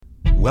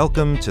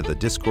Welcome to the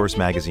Discourse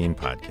Magazine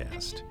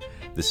podcast.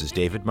 This is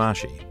David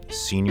Mashi,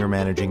 Senior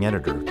Managing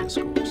Editor of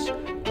Discourse,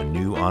 a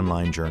new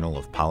online journal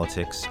of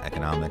politics,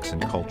 economics,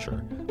 and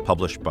culture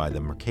published by the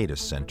Mercatus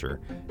Center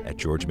at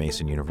George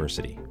Mason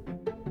University.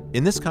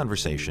 In this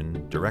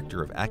conversation,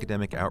 Director of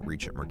Academic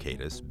Outreach at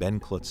Mercatus, Ben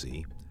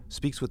Klutsey,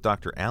 speaks with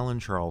Dr. Alan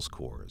Charles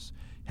Kors,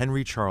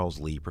 Henry Charles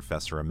Lee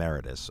Professor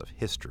Emeritus of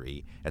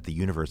History at the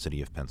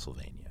University of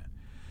Pennsylvania.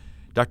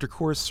 Dr.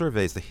 Kors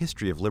surveys the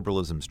history of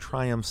liberalism's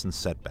triumphs and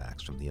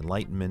setbacks from the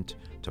Enlightenment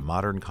to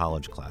modern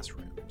college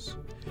classrooms.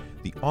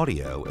 The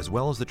audio, as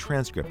well as the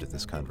transcript of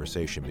this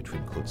conversation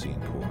between Klutsey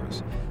and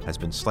Kors, has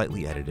been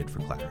slightly edited for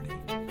clarity.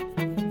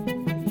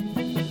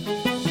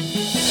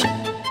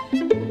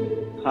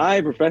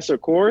 Hi, Professor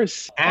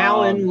Kors.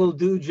 Alan will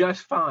do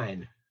just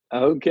fine.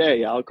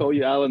 Okay, I'll call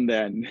you Alan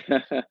then.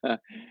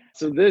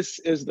 So this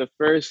is the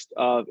first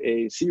of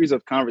a series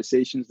of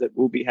conversations that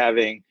we'll be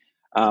having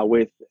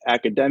with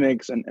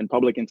academics and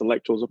public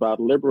intellectuals about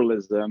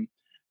liberalism,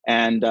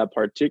 and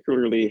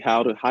particularly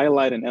how to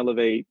highlight and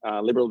elevate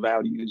liberal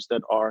values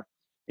that are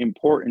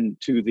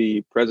important to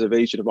the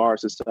preservation of our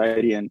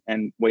society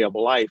and way of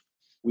life.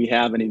 We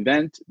have an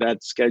event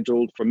that's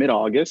scheduled for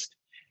mid-August,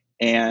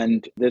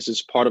 and this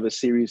is part of a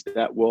series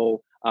that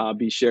will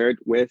be shared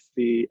with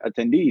the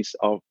attendees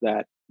of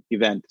that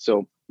event.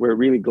 So we're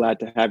really glad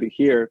to have you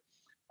here.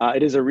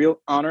 It is a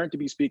real honor to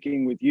be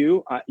speaking with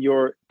you.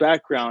 Your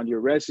background, your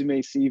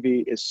resume,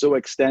 CV is so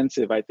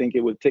extensive. I think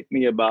it would take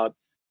me about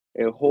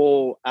a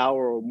whole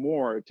hour or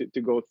more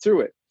to go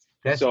through it.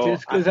 That's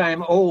just because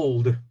I'm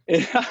old.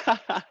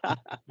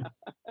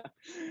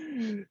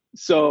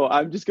 So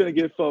I'm just going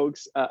to give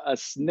folks a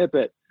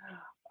snippet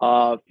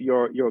of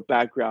your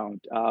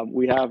background.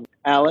 We have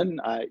Alan,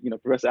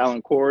 Professor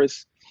Alan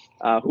Kors,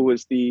 who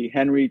is the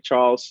Henry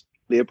Charles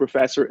Lee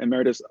Professor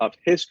Emeritus of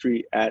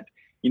History at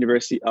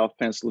University of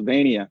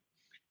Pennsylvania.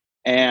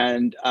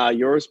 And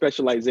your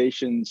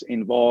specializations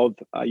involve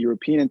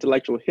European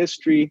intellectual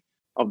history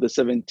of the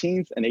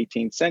 17th and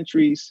 18th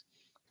centuries.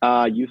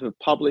 You have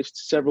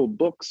published several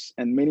books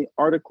and many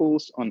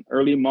articles on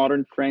early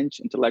modern French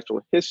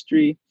intellectual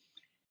history.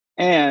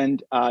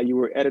 And you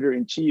were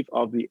editor-in-chief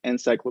of the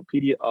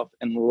Encyclopedia of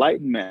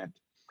Enlightenment.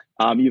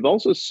 You've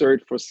also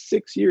served for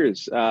 6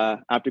 years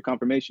after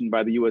confirmation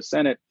by the U.S.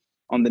 Senate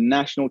on the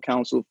National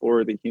Council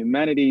for the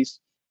Humanities,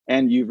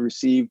 and you've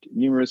received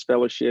numerous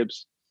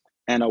fellowships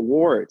and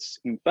awards.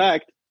 In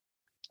fact,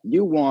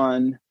 you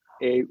won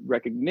a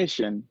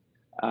recognition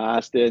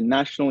as the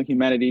National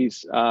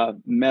Humanities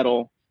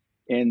Medal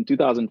in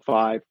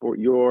 2005 for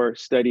your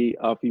study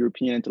of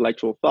European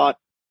intellectual thought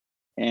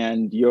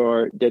and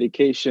your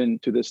dedication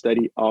to the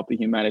study of the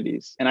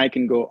humanities. And I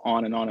can go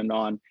on and on and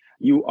on.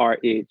 You are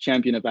a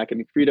champion of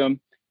academic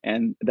freedom,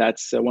 and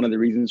that's one of the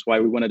reasons why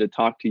we wanted to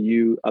talk to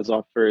you as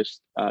our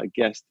first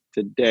guest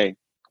today.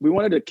 We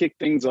wanted to kick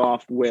things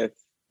off with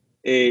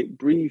a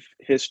brief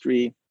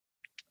history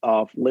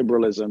of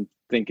liberalism,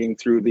 thinking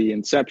through the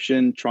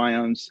inception,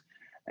 triumphs,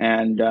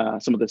 and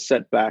some of the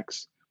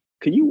setbacks.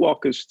 Can you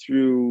walk us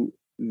through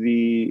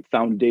the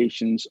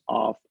foundations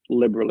of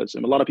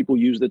liberalism? A lot of people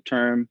use the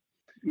term,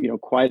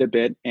 quite a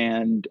bit.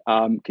 And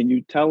can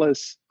you tell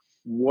us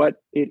what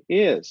it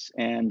is,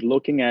 and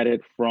looking at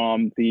it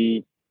from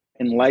the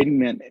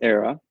Enlightenment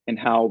era and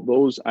how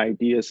those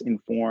ideas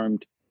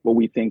informed what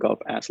we think of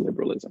as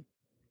liberalism?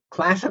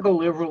 Classical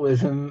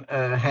liberalism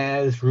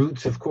has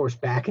roots, of course,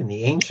 back in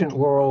the ancient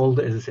world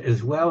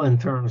as well in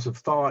terms of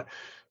thought.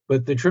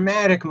 But the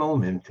dramatic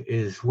moment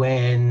is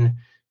when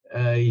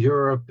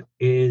Europe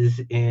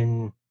is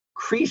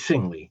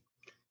increasingly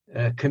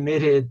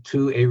committed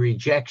to a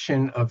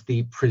rejection of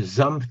the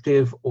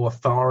presumptive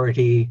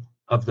authority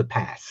of the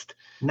past.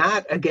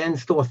 Not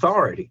against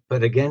authority,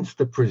 but against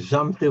the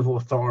presumptive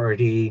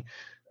authority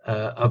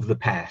of the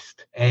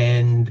past.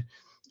 And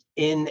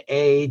in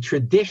a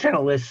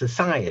traditionalist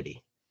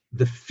society,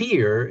 the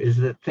fear is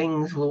that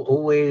things will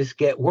always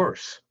get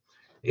worse.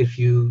 If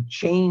you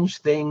change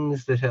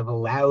things that have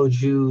allowed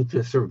you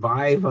to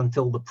survive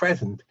until the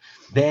present,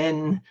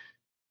 then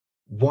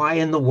why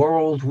in the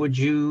world would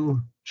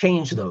you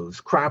change those?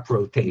 Crop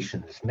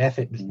rotations,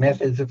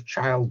 methods of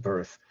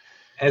childbirth.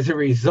 As a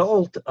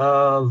result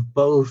of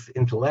both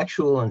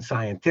intellectual and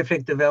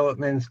scientific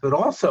developments, but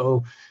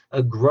also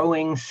a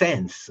growing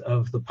sense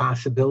of the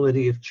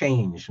possibility of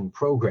change and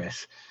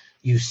progress,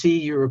 you see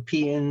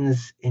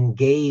Europeans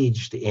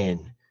engaged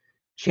in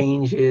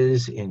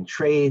changes in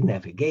trade,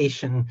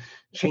 navigation,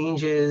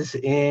 changes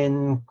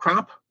in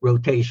crop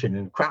rotation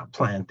and crop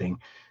planting,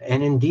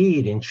 and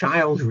indeed in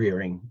child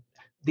rearing.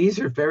 These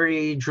are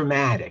very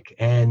dramatic,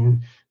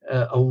 and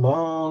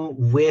along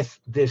with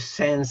this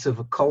sense of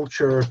a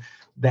culture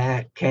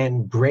that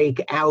can break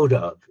out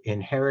of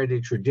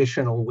inherited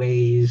traditional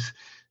ways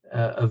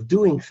of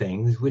doing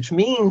things, which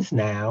means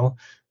now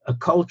a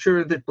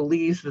culture that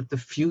believes that the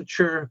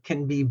future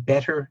can be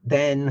better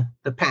than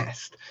the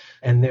past.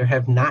 And there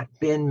have not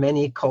been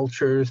many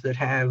cultures that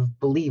have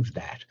believed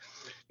that.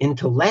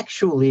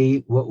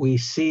 Intellectually, what we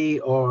see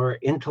are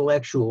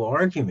intellectual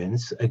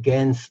arguments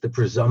against the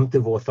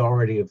presumptive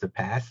authority of the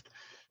past,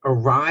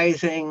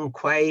 arising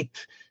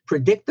quite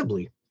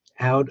predictably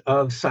out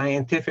of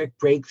scientific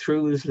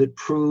breakthroughs that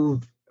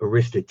prove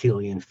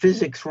Aristotelian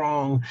physics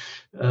wrong,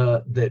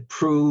 that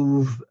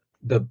prove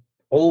the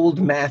old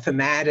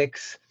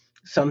mathematics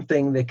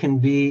something that can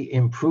be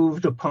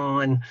improved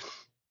upon.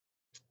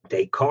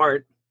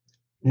 Descartes,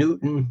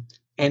 Newton,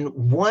 and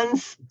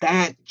once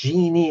that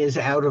genie is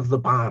out of the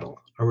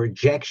bottle, a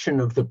rejection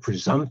of the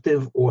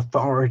presumptive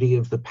authority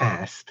of the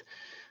past,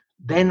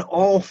 then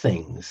all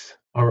things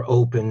are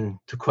open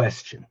to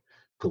question.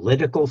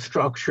 Political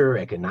structure,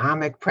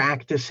 economic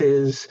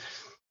practices,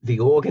 the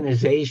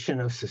organization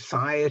of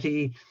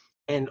society,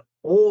 and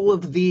all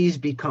of these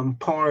become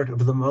part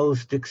of the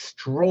most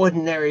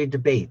extraordinary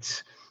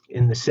debates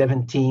in the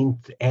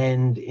 17th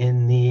and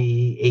in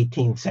the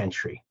 18th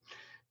century.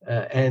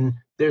 And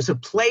there's a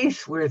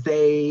place where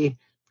they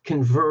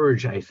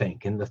converge, I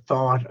think, in the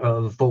thought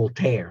of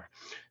Voltaire,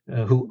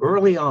 who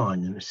early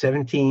on in the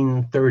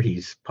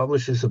 1730s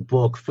publishes a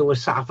book,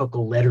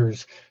 Philosophical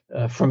Letters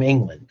from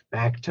England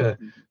back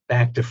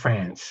to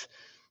France,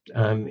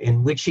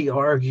 in which he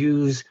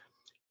argues,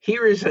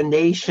 here is a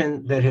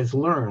nation that has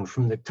learned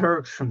from the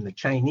Turks, from the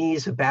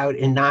Chinese about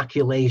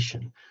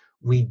inoculation.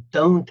 We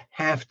don't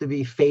have to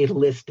be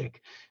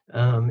fatalistic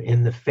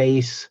in the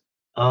face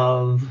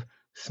of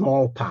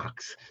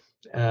smallpox.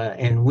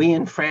 And we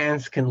in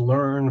France can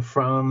learn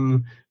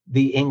from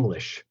the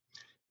English.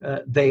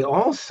 They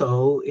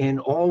also, in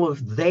all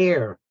of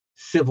their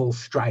civil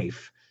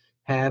strife,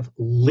 have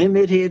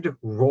limited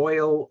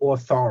royal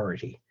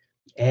authority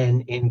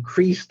and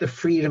increased the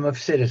freedom of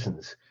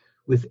citizens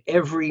with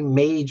every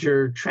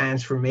major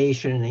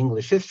transformation in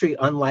English history,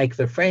 unlike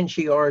the French,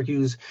 he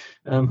argues,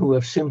 who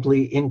have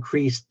simply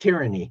increased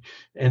tyranny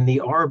and the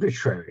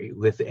arbitrary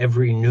with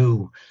every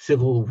new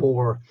civil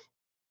war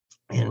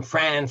in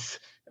France.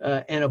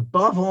 And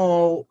above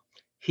all,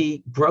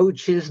 he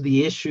broaches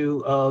the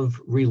issue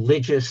of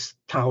religious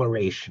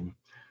toleration.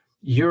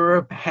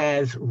 Europe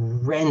has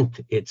rent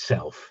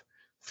itself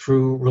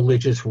through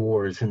religious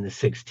wars in the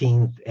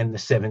 16th and the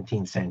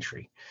 17th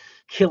century,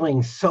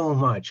 killing so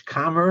much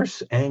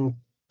commerce and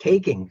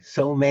taking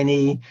so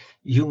many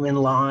human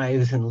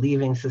lives and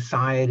leaving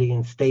society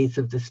in states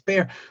of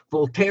despair.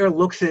 Voltaire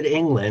looks at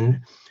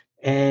England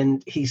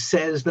and he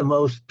says the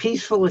most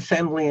peaceful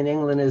assembly in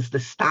England is the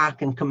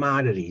Stock and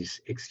Commodities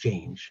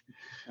Exchange,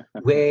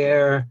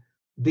 where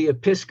the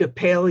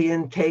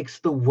Episcopalian takes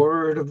the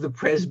word of the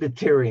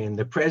Presbyterian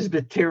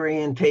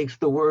takes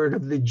the word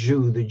of the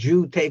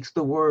Jew takes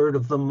the word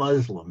of the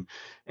Muslim.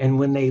 And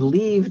when they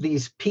leave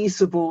these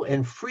peaceable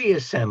and free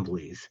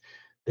assemblies,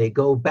 they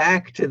go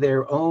back to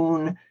their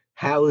own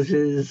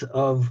houses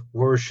of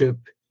worship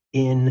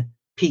in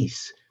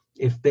peace.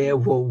 If there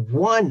were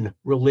one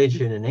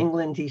religion in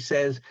England, he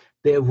says,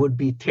 there would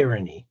be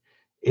tyranny.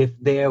 If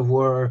there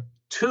were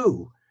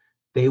two,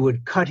 they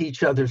would cut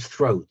each other's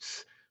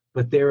throats.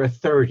 But there are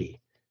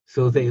 30,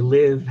 so they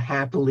live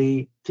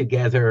happily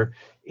together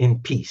in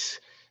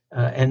peace.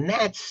 And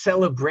that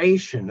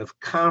celebration of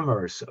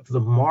commerce, of the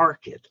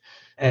market,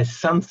 as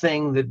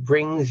something that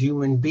brings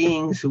human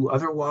beings who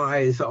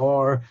otherwise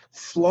are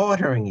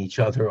slaughtering each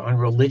other on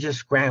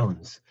religious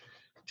grounds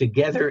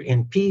together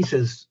in peace,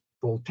 as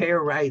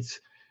Voltaire writes,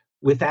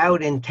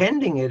 without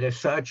intending it as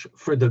such,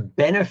 for the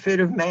benefit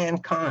of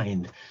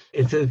mankind.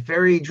 It's a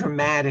very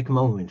dramatic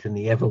moment in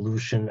the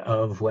evolution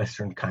of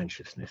Western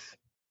consciousness.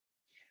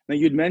 Now,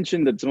 you'd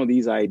mentioned that some of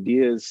these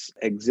ideas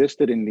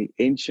existed in the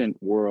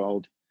ancient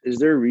world. Is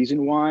there a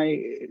reason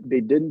why they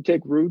didn't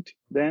take root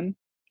then?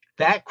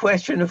 That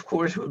question, of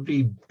course, would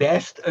be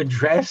best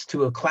addressed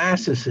to a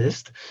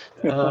classicist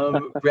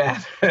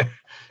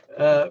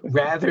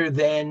rather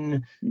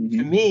than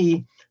to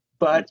me.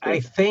 But I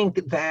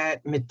think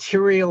that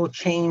material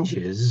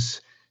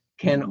changes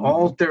can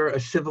alter a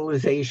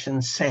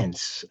civilization's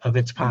sense of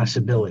its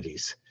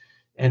possibilities.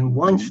 And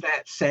once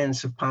that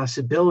sense of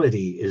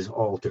possibility is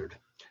altered,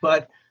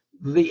 but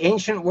the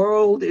ancient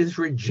world is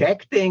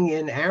rejecting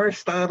in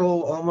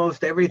Aristotle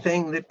almost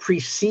everything that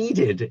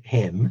preceded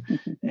him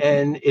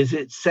and is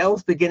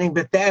itself beginning,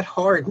 but that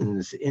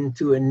hardens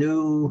into a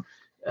new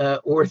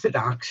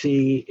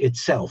orthodoxy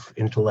itself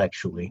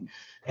intellectually.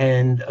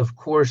 And of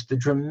course, the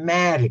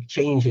dramatic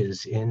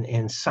changes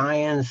in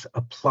science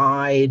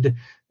applied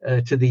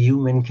to the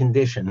human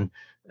condition,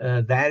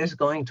 that is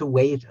going to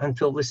wait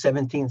until the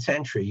 17th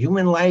century.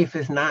 Human life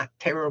is not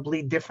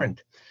terribly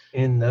different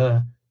in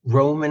the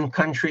Roman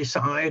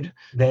countryside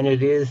than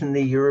it is in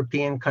the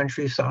European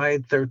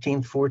countryside,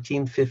 13th,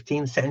 14th,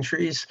 15th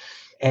centuries.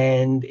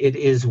 And it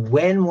is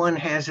when one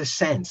has a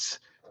sense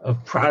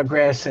of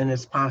progress and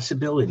its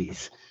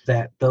possibilities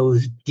that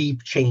those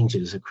deep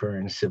changes occur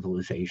in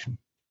civilization.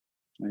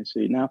 I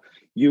see. Now,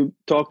 you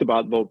talked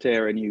about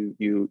Voltaire and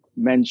you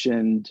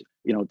mentioned,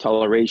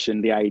 toleration,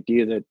 the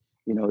idea that,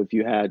 if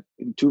you had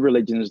two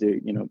religions,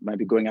 they, might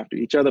be going after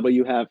each other, but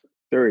you have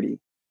 30.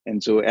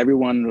 And so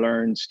everyone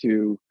learns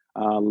to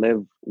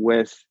live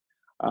with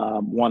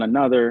one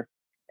another,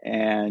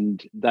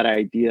 and that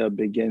idea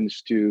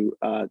begins to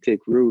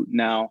take root.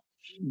 Now,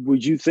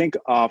 would you think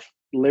of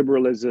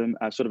liberalism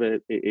as sort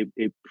of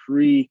a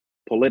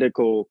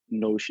pre-political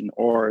notion,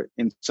 or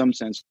in some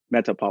sense,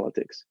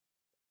 metapolitics?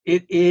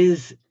 It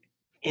is,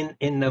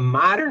 in the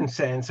modern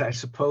sense, I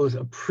suppose,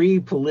 a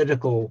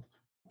pre-political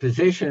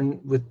position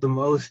with the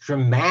most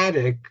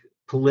dramatic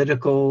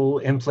political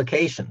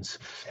implications,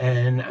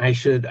 and I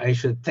should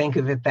think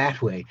of it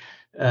that way.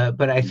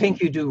 But I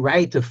think you do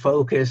right to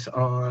focus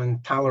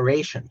on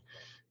toleration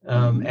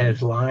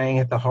as lying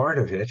at the heart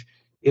of it.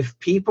 If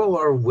people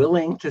are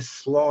willing to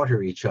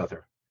slaughter each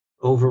other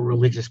over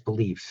religious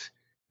beliefs,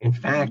 in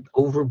fact,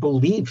 over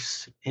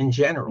beliefs in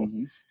general,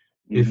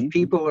 if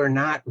people are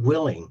not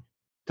willing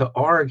to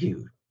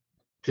argue,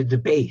 to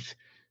debate,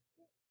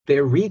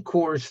 their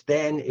recourse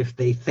then, if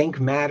they think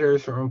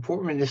matters are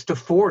important, is to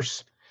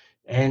force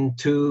and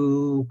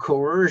to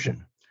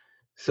coercion.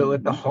 So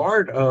at the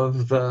heart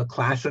of the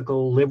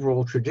classical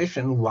liberal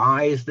tradition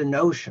lies the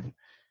notion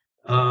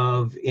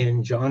of,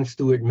 in John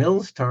Stuart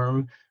Mill's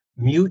term,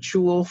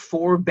 mutual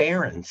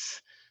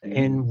forbearance,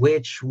 in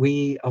which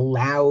we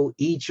allow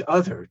each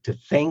other to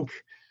think,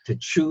 to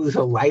choose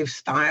a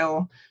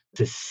lifestyle,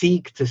 to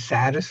seek to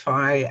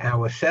satisfy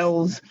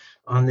ourselves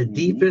on the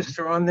deepest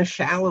or on the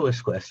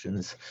shallowest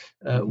questions,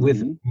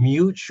 with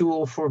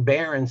mutual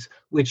forbearance,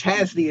 which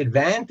has the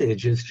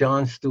advantage, as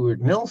John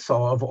Stuart Mill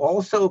saw, of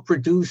also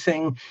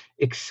producing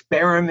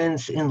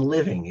experiments in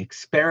living,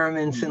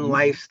 experiments in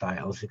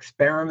lifestyles,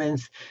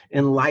 experiments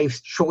in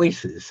life's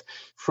choices,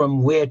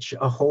 from which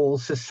a whole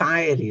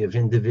society of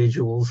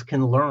individuals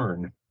can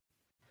learn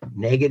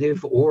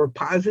negative or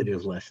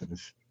positive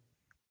lessons.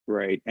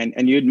 Right.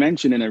 And you had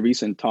mentioned in a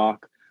recent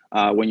talk,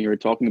 when you were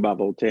talking about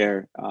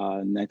Voltaire,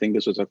 and I think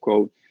this was a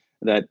quote,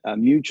 that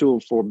mutual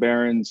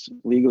forbearance,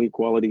 legal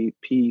equality,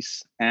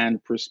 peace,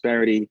 and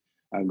prosperity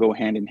go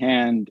hand in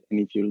hand. And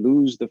if you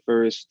lose the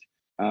first,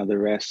 the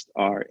rest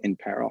are in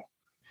peril.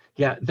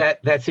 Yeah,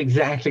 that's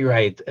exactly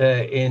right.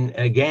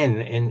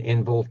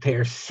 In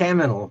Voltaire's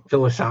seminal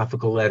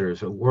philosophical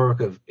letters, a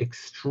work of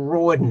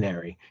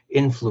extraordinary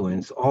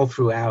influence all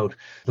throughout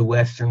the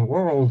Western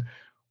world,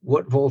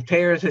 what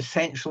Voltaire is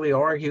essentially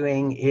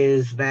arguing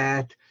is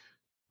that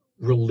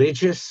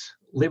religious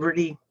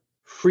liberty,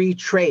 free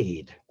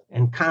trade,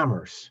 and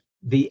commerce,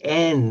 the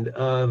end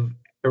of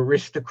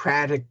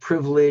aristocratic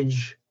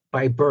privilege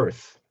by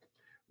birth,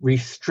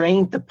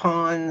 restraint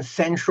upon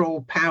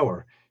central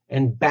power,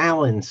 and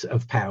balance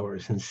of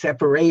powers and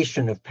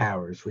separation of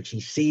powers, which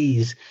he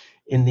sees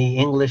in the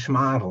English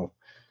model,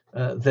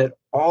 that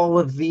all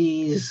of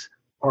these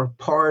are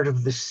part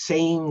of the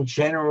same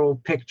general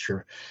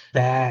picture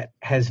that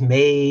has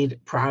made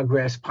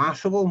progress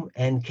possible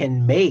and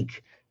can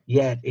make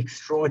yet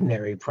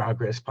extraordinary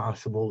progress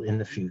possible in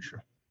the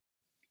future.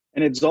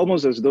 And it's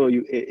almost as though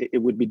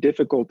it would be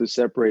difficult to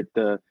separate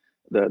the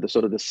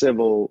sort of the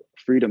civil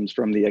freedoms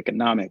from the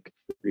economic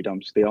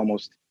freedoms. They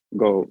almost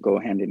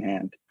go hand in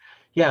hand.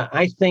 Yeah,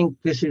 I think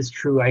this is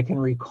true. I can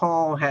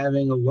recall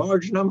having a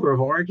large number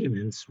of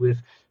arguments with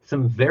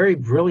some very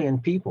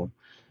brilliant people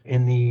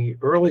in the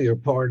earlier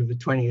part of the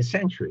 20th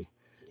century,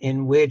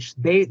 in which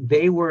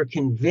they were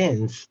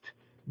convinced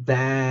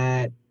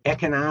that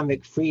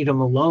economic freedom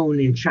alone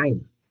in China,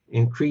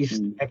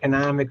 increased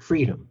economic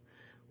freedom,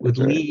 would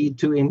lead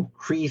to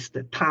increased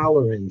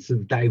tolerance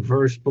of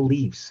diverse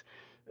beliefs,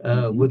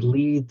 would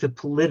lead to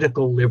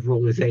political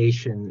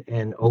liberalization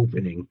and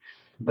opening.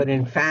 But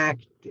in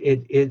fact,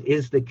 it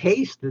is the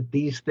case that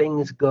these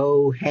things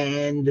go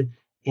hand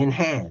in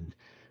hand.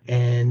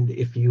 And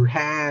if you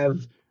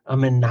have a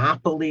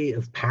monopoly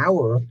of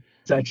power,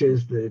 such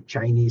as the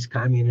Chinese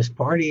Communist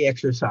Party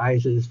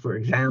exercises, for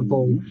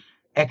example,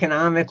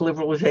 economic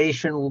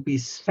liberalization will be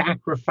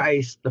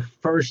sacrificed the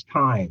first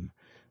time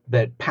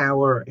that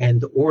power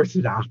and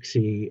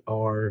orthodoxy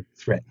are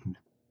threatened.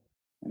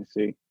 I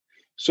see.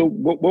 So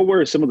what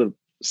were some of the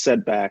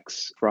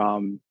setbacks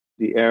from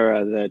the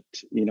era that,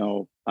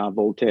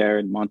 Voltaire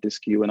and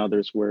Montesquieu and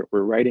others were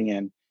writing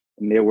in,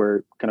 and they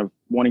were kind of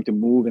wanting to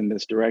move in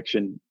this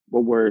direction?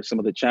 What were some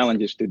of the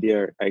challenges to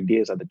their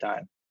ideas at the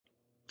time?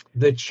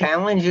 The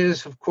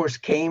challenges, of course,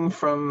 came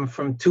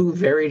from two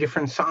very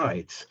different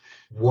sides.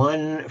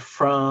 One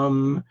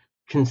from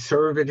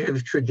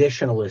conservative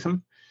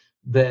traditionalism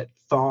that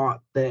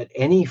thought that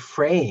any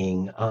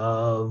fraying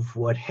of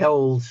what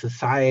held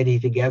society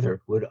together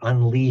would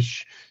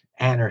unleash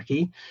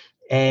anarchy,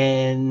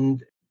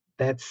 and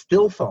that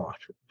still thought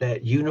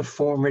that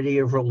uniformity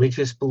of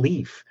religious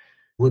belief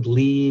would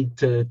lead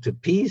to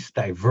peace,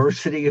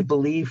 diversity of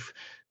belief,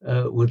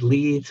 would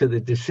lead to the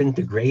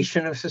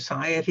disintegration of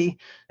society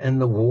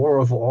and the war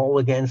of all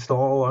against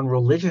all on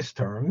religious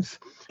terms.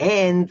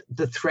 And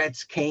the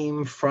threats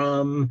came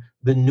from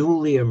the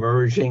newly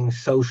emerging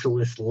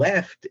socialist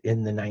left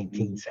in the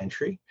 19th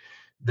century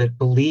that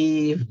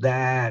believed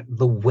that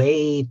the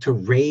way to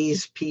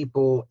raise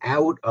people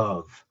out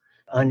of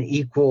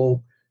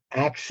unequal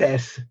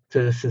access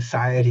to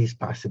society's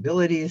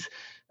possibilities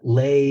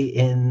lay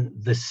in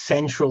the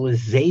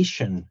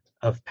centralization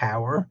of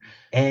power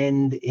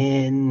and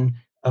in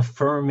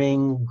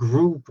affirming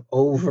group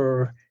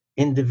over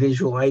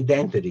individual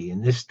identity,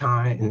 in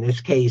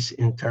this case,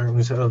 in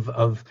terms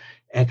of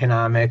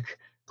economic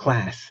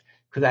class.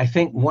 Because I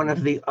think one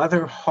of the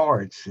other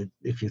hearts,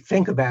 if you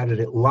think about it,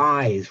 it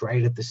lies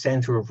right at the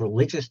center of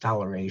religious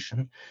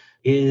toleration,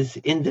 is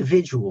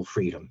individual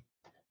freedom,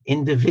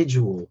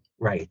 individual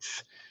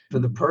rights. For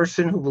the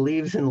person who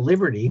believes in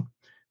liberty,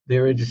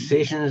 there are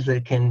decisions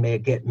that can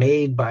get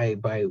made by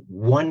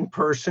one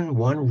person,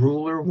 one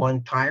ruler,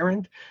 one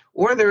tyrant,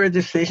 or there are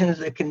decisions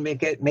that can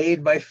get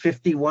made by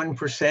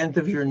 51%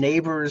 of your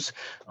neighbors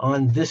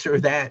on this or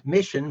that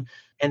mission.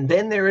 And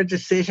then there are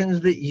decisions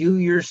that you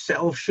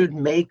yourself should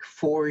make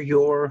for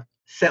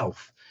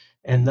yourself.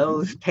 And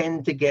those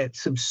tend to get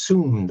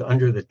subsumed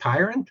under the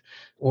tyrant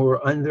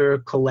or under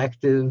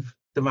collective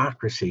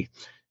democracy.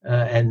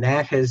 And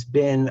that has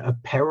been a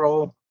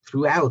peril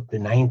throughout the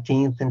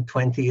 19th and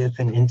 20th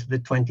and into the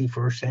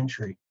 21st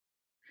century.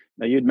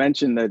 Now, you'd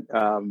mentioned that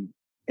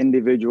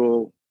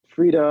individual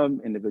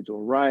freedom,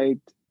 individual right,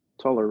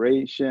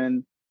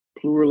 toleration,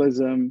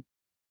 pluralism,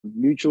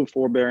 mutual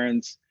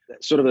forbearance,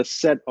 sort of a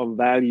set of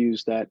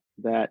values that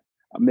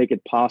make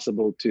it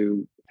possible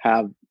to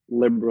have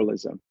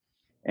liberalism.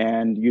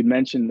 And you'd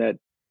mentioned that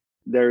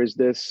there is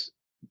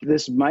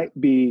this might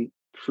be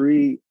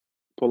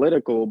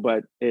pre-political,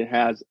 but it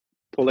has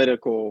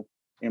political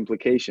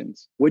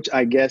implications, which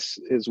I guess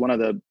is one of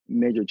the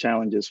major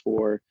challenges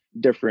for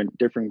different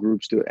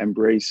groups to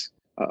embrace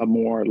a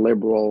more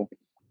liberal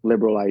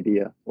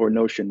idea or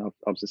notion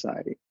of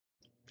society.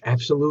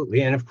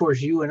 Absolutely. And of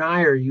course, you and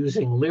I are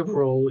using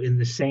liberal in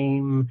the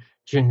same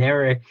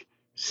generic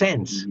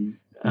sense.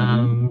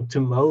 To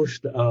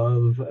most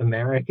of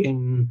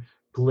American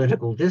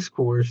political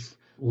discourse,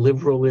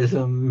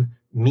 liberalism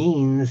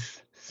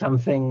means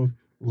something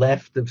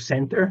left of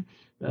center,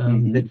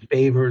 that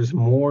favors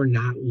more,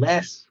 not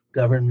less,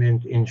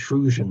 government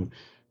intrusion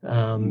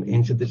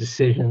into the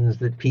decisions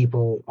that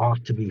people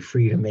ought to be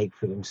free to make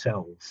for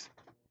themselves.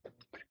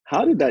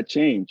 How did that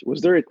change? Was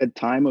there a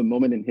time, a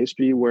moment in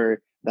history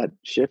where that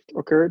shift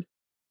occurred?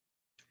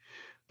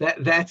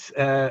 That's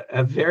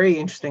a very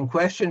interesting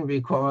question,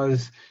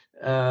 because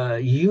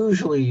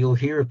usually you'll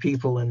hear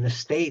people in the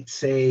States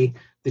say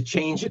the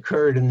change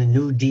occurred in the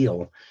New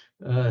Deal.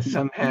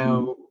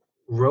 Somehow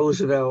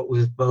Roosevelt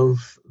was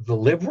both the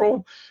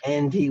liberal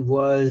and he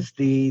was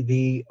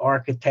the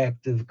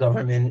architect of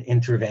government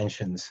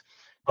interventions.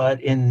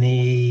 But in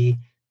the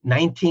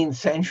 19th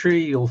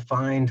century, you'll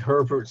find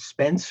Herbert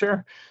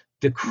Spencer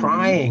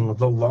decrying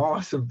the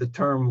loss of the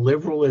term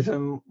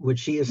liberalism,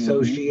 which he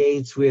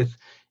associates with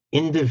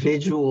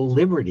individual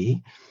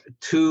liberty,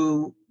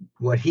 to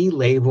what he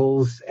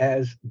labels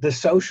as the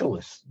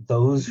socialists,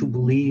 those who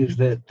believe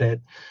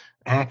that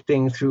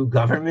acting through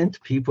government,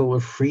 people are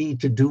free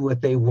to do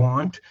what they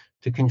want,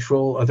 to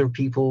control other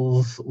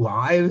people's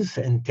lives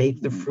and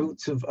take the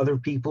fruits of other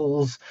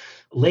people's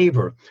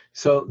labor.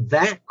 So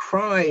that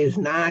cry is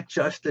not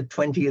just a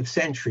 20th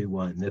century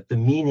one, that the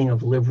meaning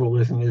of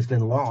liberalism has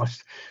been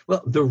lost.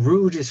 Well, the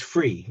root is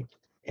free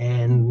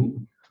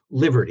and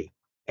liberty.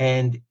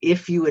 And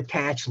if you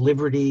attach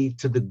liberty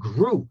to the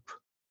group,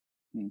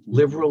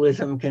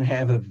 liberalism can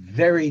have a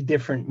very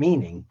different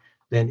meaning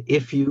than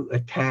if you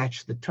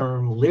attach the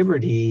term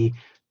liberty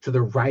to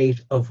the right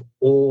of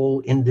all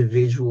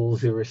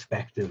individuals,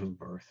 irrespective of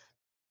birth.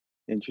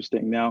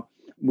 Interesting. Now,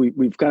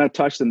 we've kind of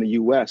touched on the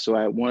U.S., so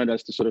I wanted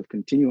us to sort of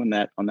continue on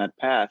that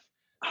path.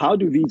 How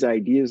do these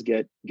ideas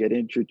get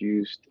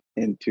introduced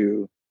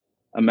into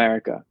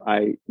America?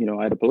 I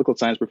had a political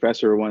science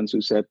professor once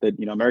who said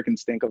that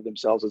Americans think of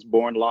themselves as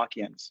born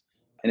Lockeans,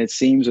 and it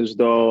seems as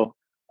though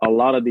a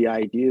lot of the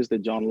ideas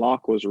that John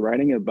Locke was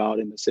writing about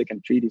in the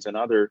Second Treatise and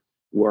other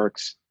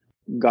works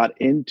got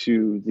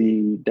into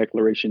the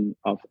Declaration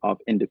of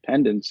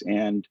Independence,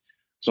 and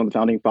some of the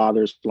founding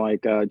fathers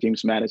like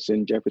James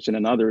Madison, Jefferson,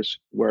 and others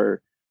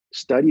were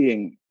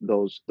studying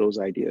those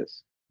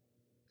ideas.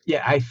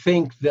 Yeah, I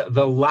think the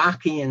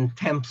Lockean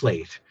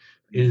template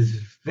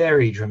is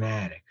very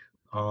dramatic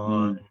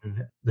on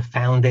the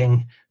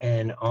founding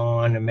and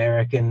on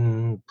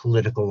American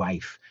political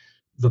life.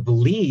 The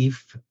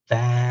belief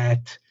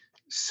that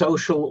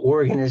social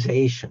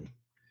organization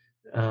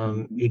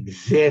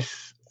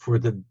exists for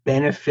the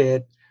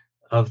benefit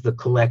of the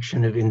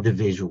collection of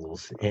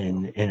individuals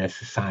in a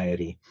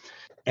society,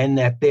 and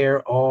that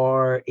there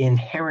are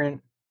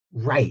inherent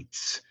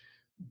rights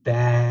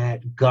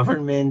that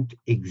government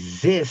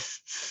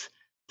exists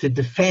to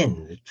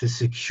defend, to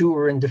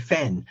secure and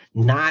defend,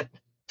 not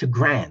to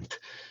grant,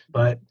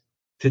 but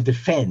to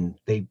defend.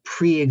 They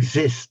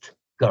pre-exist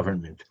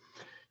government.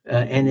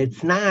 And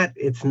it's not,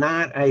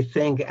 I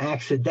think,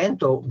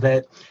 accidental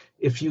that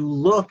if you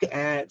look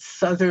at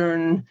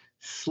Southern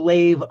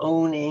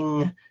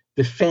slave-owning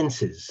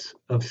defenses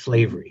of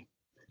slavery,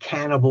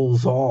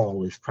 Cannibal's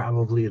All is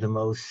probably the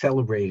most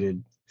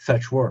celebrated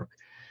such work.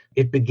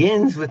 It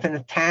begins with an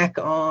attack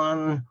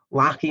on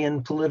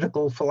Lockean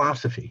political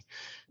philosophy,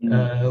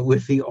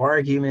 with the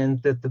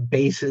argument that the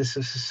basis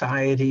of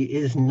society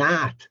is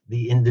not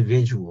the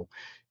individual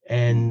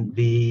and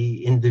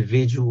the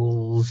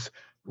individual's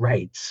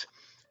rights.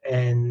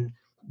 And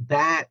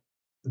that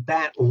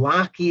that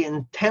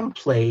Lockean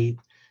template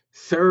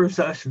serves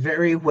us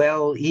very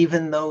well,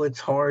 even though it's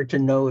hard to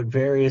know at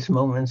various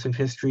moments of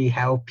history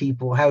how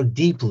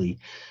deeply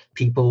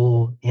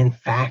people in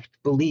fact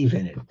believe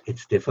in it.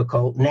 It's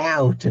difficult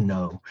now to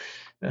know.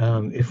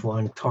 If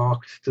one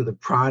talks to the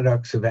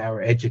products of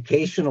our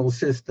educational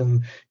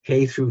system,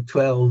 K through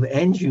 12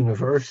 and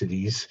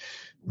universities,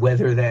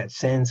 whether that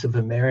sense of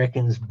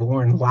Americans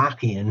born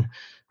Lockean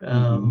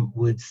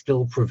would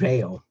still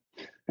prevail.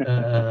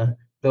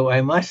 Though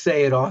I must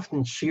say it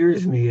often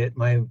cheers me at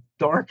my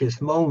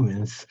darkest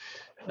moments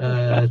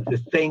to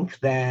think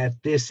that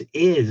this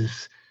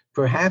is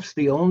perhaps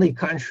the only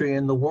country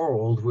in the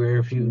world where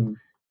if you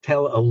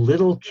tell a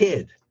little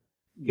kid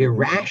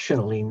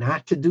irrationally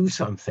not to do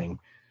something,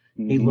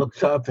 he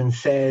looks up and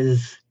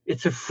says,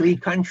 it's a free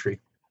country.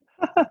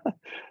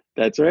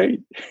 That's right.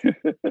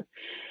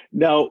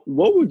 Now,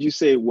 what would you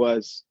say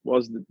was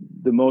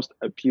the most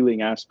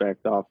appealing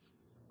aspect of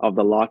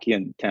the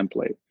Lockean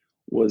template?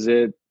 Was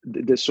it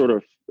this sort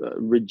of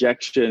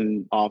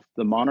rejection of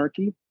the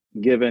monarchy,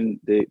 given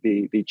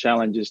the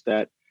challenges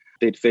that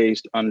they'd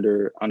faced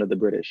under the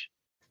British?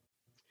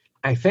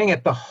 I think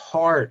at the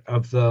heart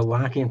of the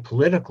Lockean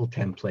political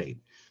template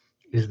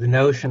is the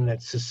notion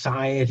that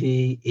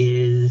society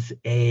is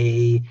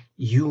a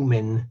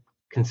human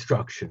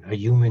construction, a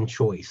human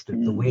choice,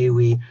 that the way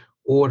we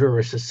order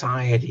a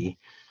society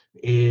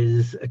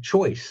is a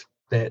choice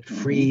that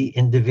free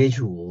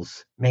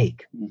individuals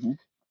make,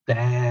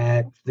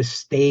 that the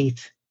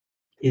state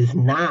is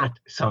not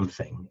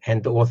something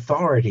and the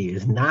authority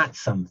is not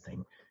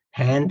something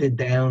handed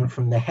down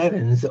from the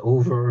heavens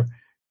over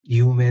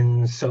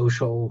human,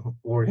 social,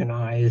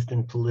 organized,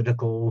 and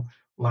political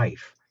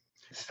life.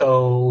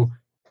 So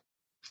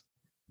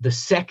the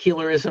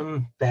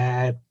secularism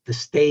that the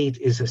state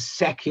is a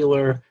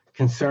secular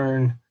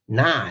concern,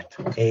 not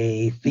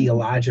a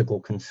theological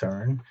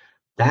concern,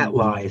 that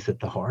lies at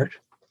the heart.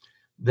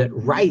 That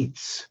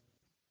rights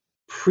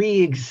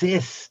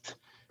pre-exist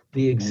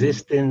the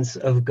existence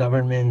of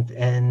government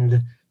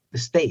and the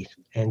state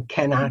and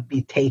cannot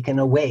be taken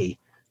away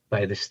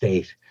by the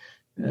state.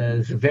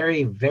 It's a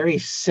very, very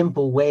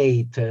simple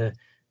way to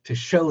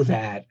show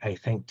that, I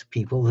think, to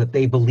people, that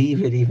they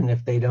believe it, even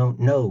if they don't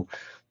know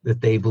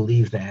that they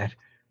believe that.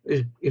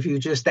 If you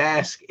just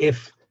ask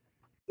if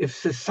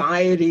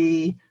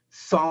society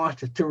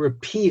sought to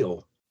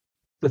repeal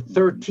the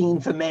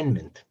 13th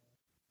Amendment,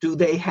 do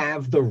they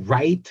have the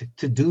right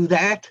to do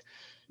that?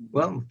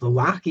 Well, the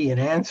Lockean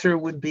answer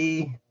would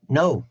be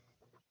no.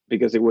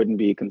 Because it wouldn't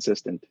be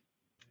consistent.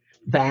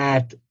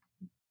 That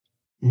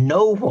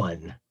no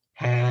one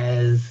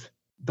has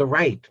the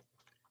right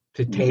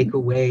to take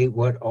away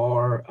what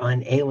are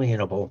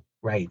unalienable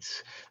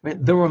rights. I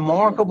mean, the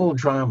remarkable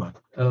drama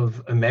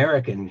of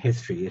American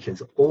history, it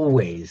has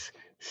always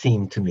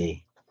seemed to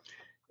me,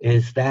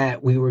 is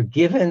that we were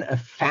given a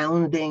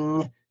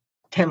founding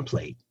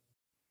template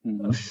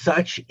of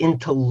such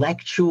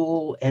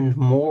intellectual and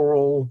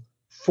moral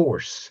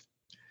force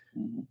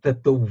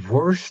that the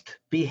worst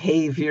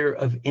behavior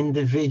of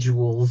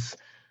individuals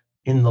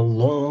in the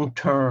long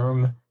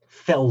term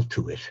fell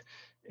to it,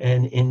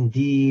 and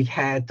indeed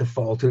had to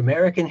fall to.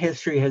 American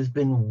history has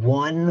been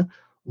one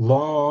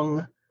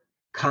long,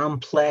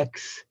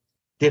 complex,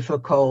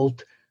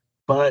 difficult,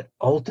 but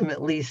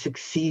ultimately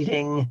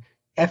succeeding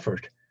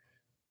effort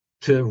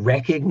to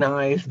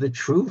recognize the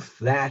truth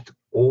that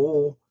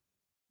all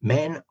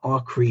men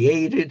are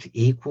created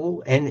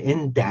equal and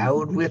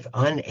endowed with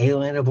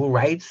unalienable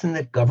rights, and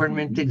that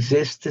government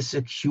exists to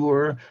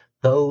secure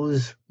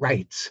those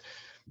rights.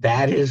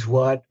 That is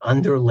what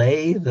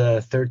underlay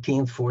the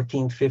 13th,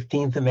 14th,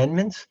 15th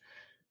Amendments.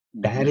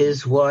 That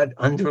is what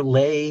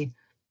underlay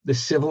the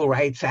Civil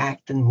Rights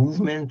Act and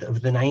movement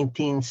of the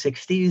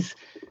 1960s.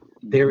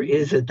 There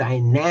is a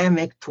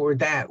dynamic toward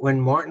that. When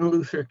Martin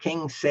Luther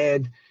King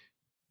said,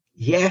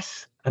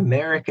 yes,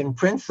 American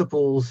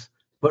principles,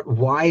 but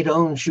why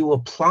don't you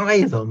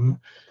apply them?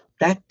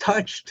 That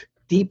touched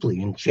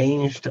deeply and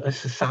changed a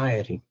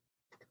society.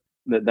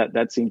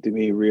 That seemed to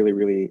me really,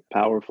 really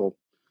powerful.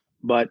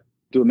 But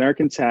do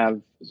Americans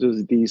have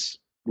these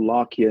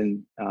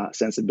Lockean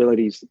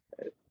sensibilities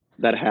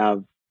that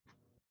have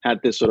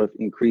had this sort of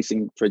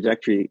increasing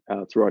trajectory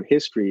throughout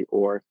history,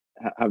 or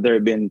have there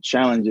been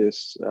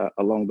challenges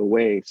along the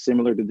way,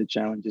 similar to the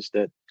challenges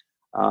that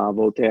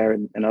Voltaire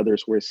and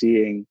others were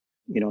seeing,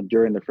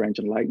 during the French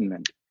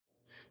Enlightenment?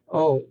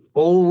 Oh,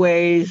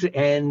 always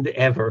and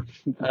ever,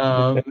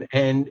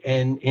 and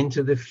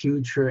into the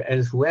future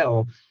as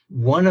well.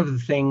 One of the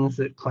things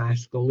that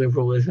classical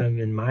liberalism,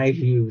 in my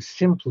view,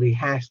 simply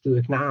has to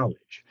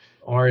acknowledge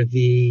are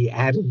the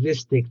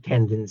atavistic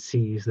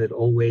tendencies that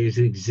always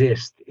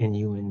exist in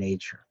human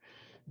nature.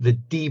 The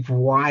deep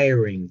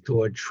wiring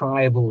toward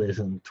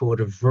tribalism,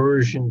 toward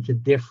aversion to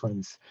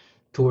difference,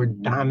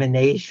 toward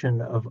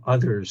domination of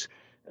others.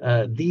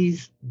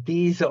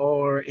 These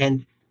are,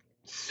 and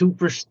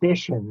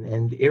superstition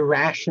and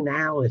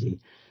irrationality.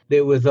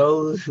 There were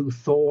those who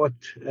thought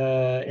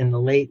in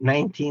the late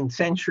 19th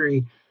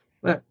century,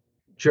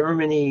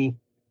 Germany,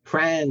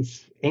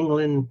 France,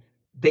 England,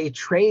 they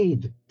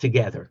trade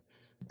together.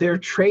 They're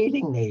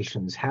trading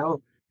nations.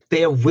 How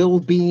there will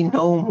be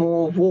no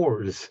more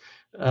wars.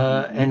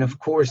 And of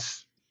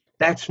course,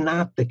 that's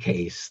not the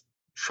case.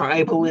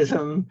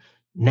 Tribalism,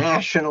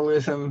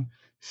 nationalism,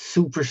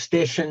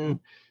 superstition,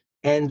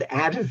 and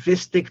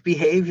atavistic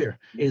behavior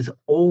is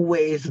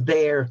always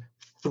there,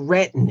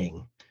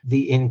 threatening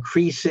the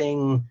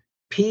increasing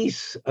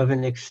peace of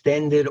an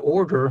extended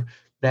order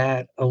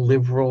that a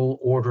liberal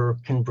order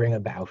can bring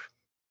about.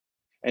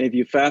 And if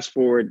you fast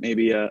forward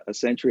maybe a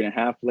century and a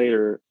half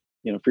later,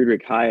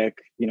 Friedrich Hayek,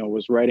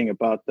 was writing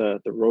about the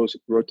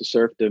road to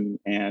serfdom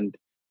and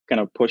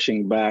kind of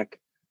pushing back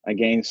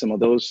against some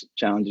of those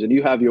challenges. And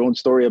you have your own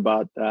story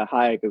about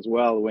Hayek as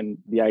well, when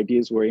the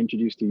ideas were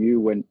introduced to you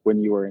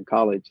when you were in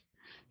college.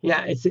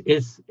 Yeah,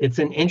 it's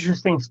an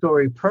interesting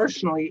story.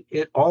 Personally,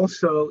 it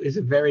also is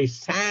a very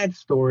sad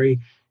story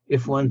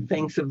if one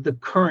thinks of the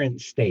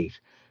current state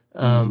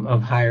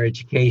of higher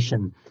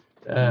education.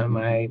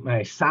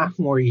 My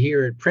sophomore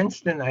year at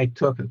Princeton, I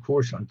took a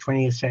course on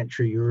 20th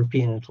century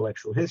European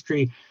intellectual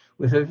history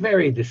with a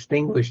very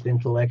distinguished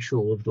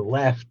intellectual of the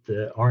left,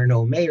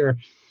 Arno Mayer,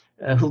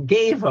 who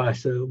gave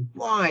us a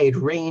wide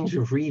range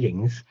of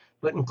readings,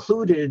 but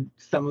included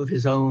some of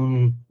his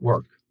own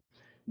work.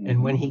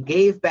 And when he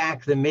gave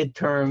back the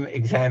midterm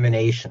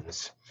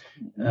examinations,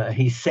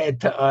 he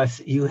said to us,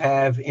 "You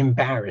have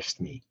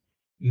embarrassed me.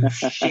 You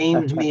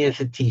shamed me as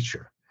a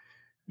teacher.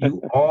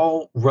 You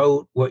all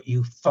wrote what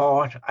you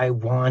thought I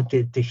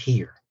wanted to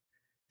hear."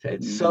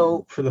 Said,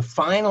 "So for the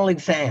final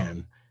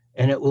exam,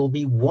 and it will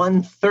be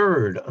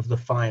 1/3 of the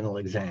final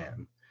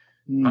exam,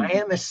 I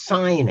am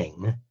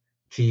assigning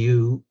to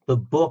you the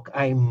book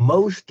I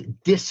most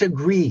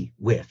disagree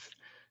with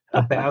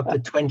about the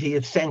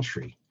 20th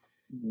century.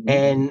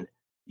 And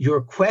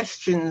your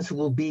questions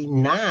will be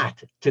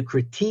not to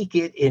critique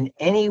it in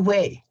any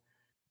way,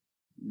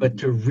 but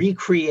to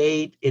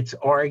recreate its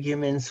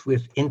arguments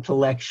with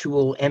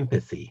intellectual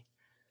empathy,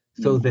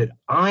 so that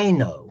I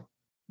know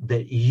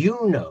that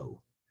you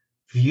know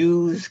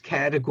views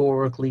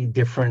categorically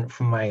different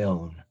from my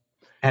own."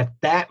 At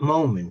that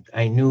moment,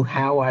 I knew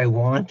how I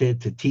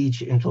wanted to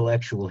teach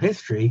intellectual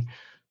history,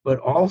 but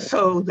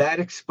also that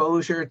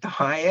exposure to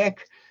Hayek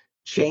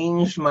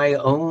changed my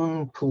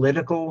own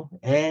political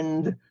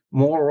and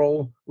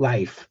moral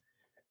life.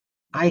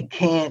 I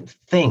can't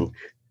think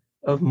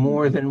of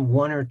more than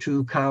one or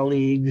two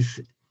colleagues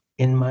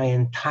in my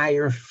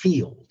entire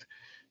field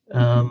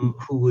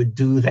who would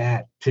do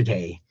that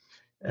today.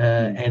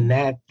 And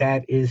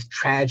that is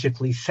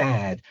tragically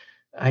sad.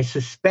 I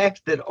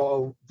suspect that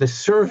all the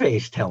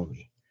surveys tell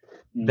me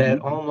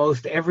that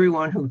almost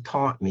everyone who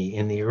taught me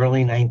in the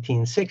early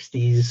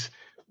 1960s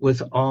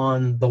was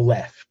on the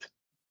left.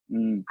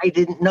 I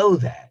didn't know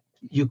that.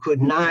 You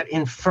could not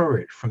infer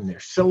it from their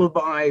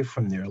syllabi,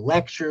 from their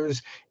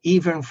lectures,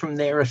 even from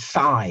their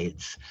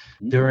asides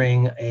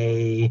during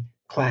a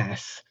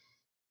class.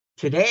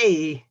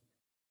 Today,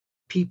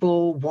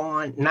 people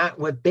want not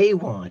what they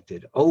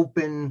wanted,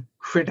 open,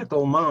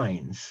 critical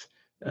minds.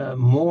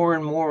 More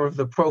and more of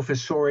the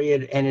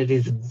professoriate, and it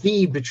is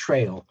the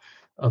betrayal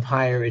of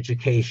higher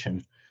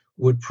education,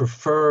 would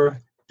prefer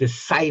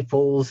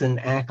disciples and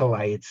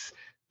acolytes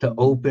to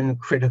open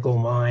critical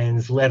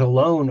minds, let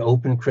alone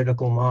open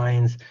critical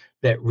minds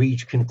that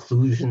reach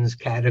conclusions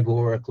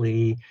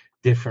categorically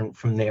different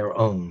from their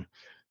own.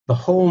 The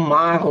whole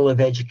model of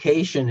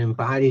education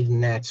embodied in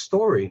that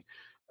story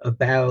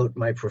about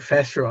my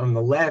professor on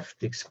the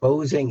left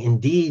exposing,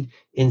 indeed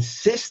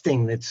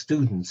insisting that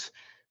students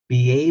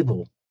be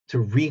able to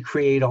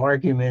recreate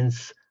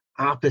arguments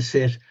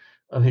opposite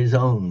of his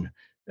own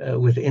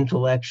with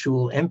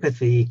intellectual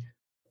empathy.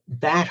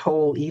 That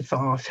whole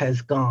ethos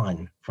has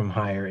gone from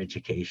higher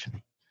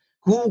education.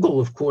 Google,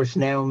 of course,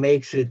 now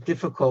makes it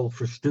difficult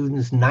for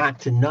students not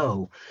to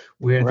know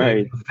where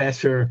their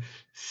professor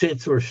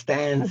sits or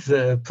stands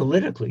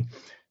politically.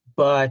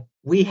 But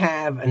we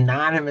have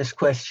anonymous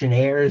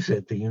questionnaires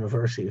at the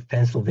University of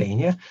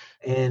Pennsylvania.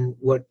 And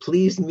what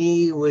pleased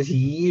me was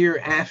year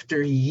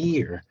after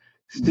year,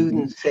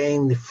 students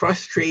saying the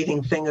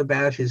frustrating thing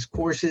about his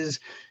courses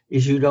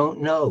is you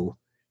don't know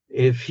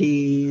if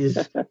he's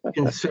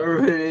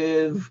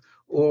conservative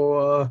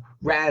or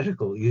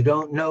radical. You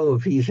don't know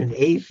if he's an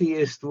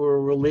atheist or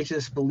a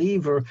religious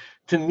believer.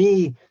 To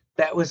me,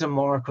 that was a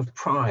mark of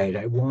pride.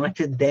 I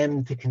wanted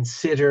them to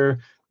consider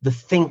the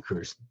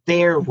thinkers,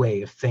 their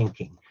way of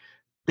thinking,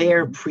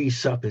 their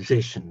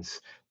presuppositions,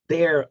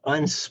 their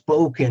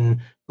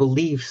unspoken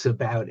beliefs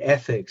about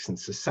ethics and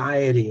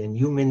society and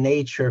human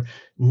nature,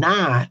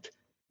 not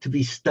to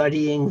be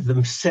studying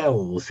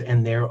themselves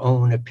and their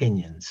own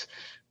opinions,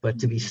 but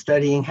to be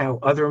studying how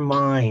other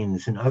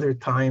minds and other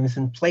times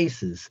and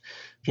places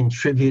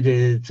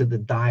contributed to the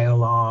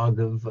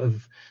dialogue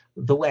of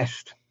the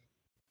West.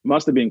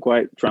 Must have been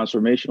quite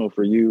transformational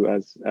for you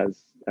as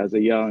a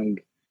young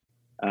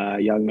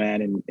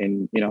man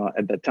in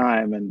at that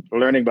time, and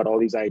learning about all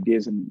these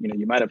ideas, and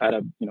you might have had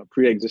a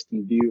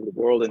pre-existing view of the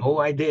world. And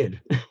I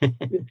did.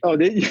 Oh,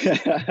 did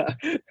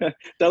you?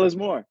 Tell us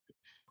more.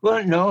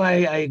 Well, no,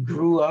 I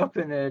grew up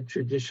in a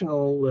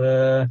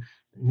traditional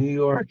New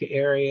York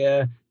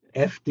area,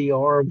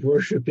 FDR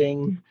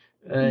worshiping,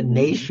 Hmm.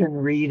 nation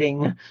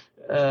reading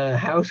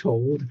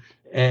household.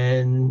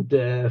 And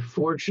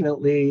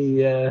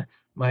fortunately,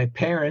 my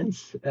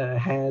parents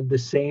had the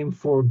same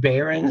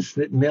forbearance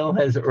that Mill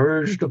has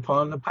urged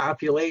upon the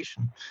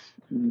population.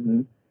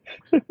 Hmm.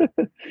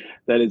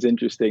 That is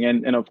interesting,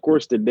 and of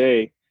course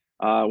today,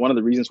 one of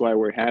the reasons why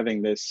we're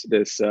having this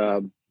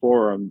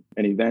forum,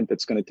 an event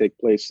that's going to take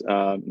place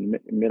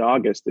mid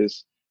August,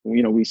 is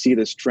we see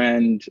this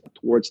trend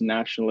towards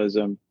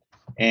nationalism,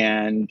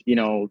 and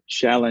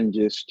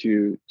challenges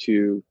to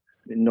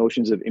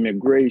notions of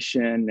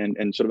immigration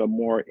and sort of a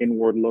more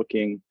inward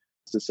looking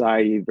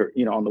society.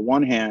 On the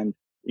one hand,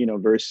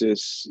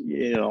 versus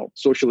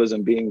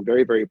socialism being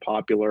very very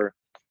popular,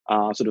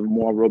 sort of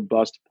more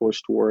robust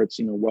push towards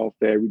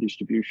welfare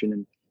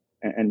redistribution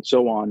and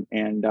so on.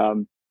 And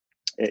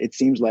it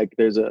seems like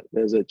there's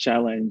a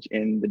challenge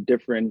in the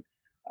different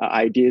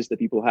ideas that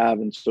people have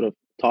and sort of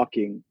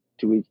talking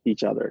to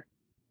each other.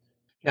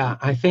 Yeah,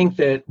 I think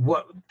that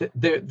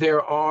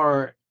there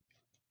are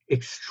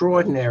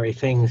extraordinary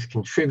things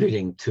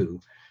contributing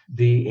to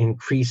the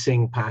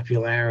increasing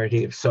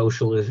popularity of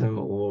socialism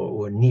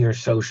or near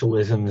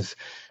socialisms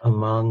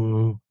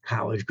among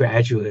college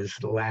graduates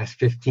the last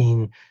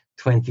 15,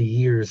 20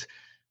 years.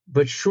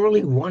 But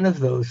surely one of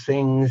those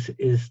things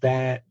is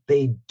that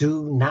they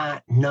do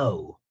not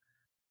know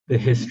the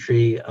Hmm.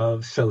 history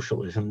of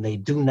socialism. They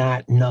do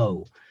not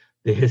know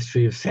the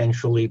history of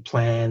centrally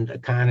planned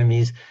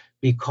economies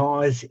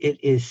because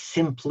it is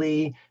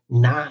simply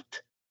not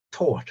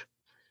taught.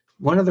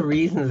 One of the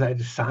reasons I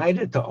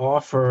decided to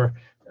offer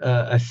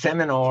a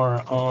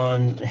seminar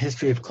on the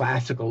history of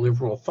classical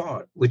liberal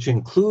thought, which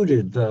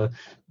included the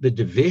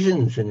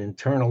divisions and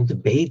internal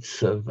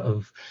debates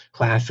of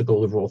classical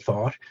liberal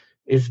thought,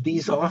 is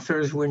these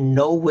authors were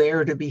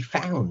nowhere to be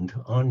found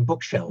on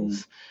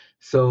bookshelves.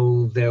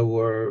 So there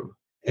were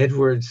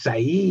Edward Said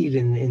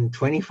in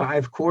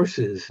 25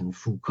 courses, and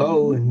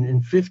Foucault Hmm.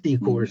 in 50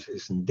 Hmm.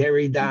 courses, and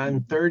Derrida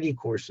in 30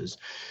 courses.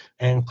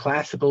 And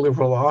classical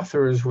liberal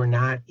authors were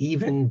not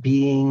even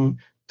being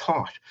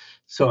taught.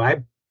 So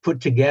I put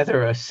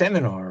together a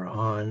seminar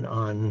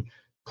on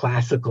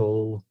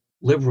classical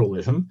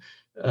liberalism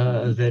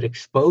Hmm. that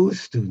exposed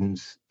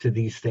students to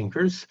these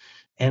thinkers.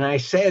 And I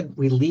said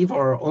we leave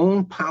our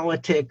own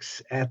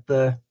politics at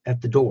the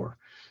door,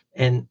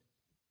 and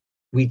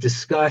we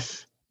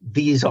discuss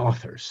these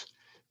authors.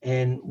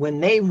 And when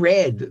they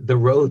read The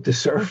Road to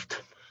Serfdom,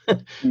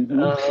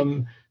 Hmm.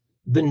 um,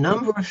 the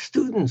number of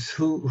students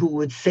who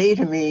would say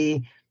to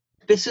me,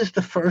 this is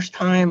the first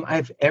time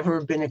I've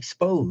ever been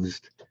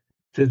exposed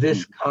to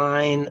this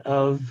kind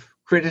of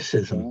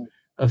criticism Wow.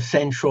 of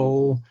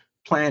central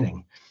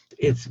planning.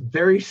 It's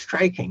very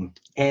striking.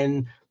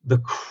 And the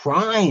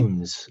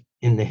crimes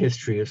in the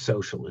history of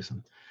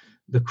socialism,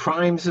 the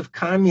crimes of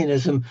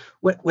communism,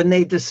 when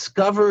they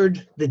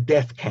discovered the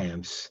death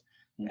camps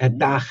at Hmm.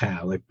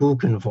 Dachau, at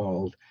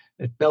Buchenwald,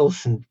 at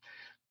Belsen,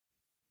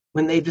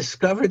 when they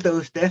discovered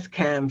those death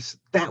camps,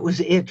 that was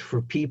it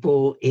for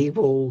people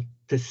able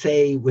to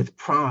say with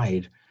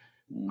pride,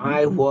 Hmm.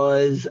 I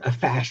was a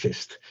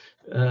fascist,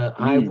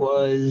 I Hmm.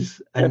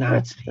 was a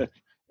Nazi.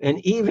 And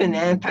even Hmm.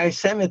 anti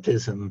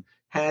Semitism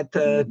had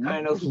to Hmm.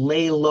 kind of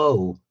lay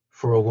low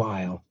for a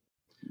while.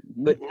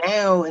 Hmm. But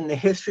now in the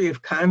history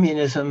of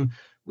communism,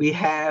 we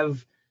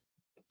have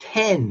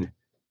 10,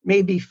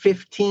 maybe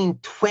 15,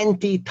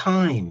 20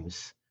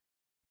 times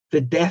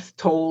the death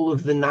toll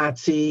of the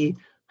Nazi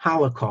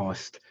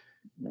Holocaust,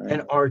 Right.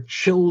 and our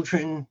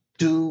children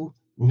do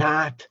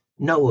not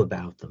know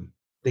about them.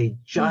 They Hmm.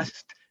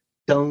 just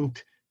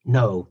don't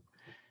know.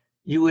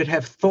 You would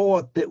have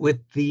thought that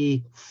with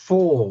the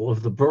fall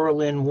of the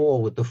Berlin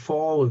Wall, with the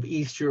fall of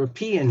East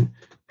European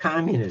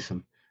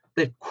communism,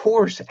 that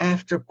course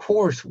after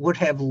course would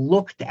have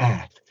looked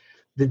at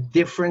the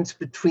difference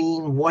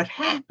between what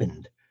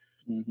happened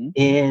Hmm.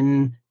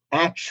 in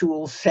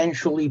actual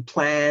centrally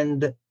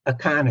planned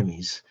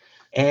economies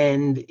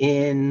and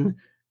in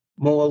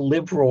more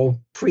liberal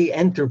free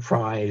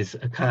enterprise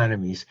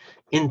economies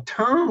in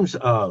terms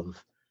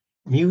of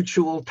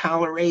mutual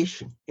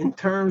toleration, in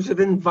terms of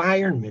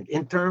environment,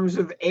 in terms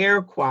of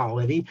air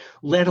quality,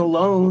 let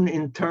alone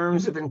in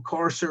terms of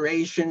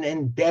incarceration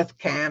and death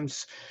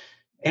camps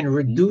and Hmm.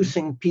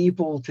 reducing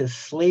people to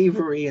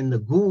slavery in the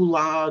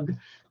gulag,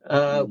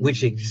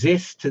 which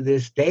exists to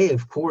this day,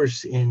 of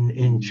course,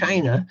 in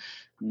China.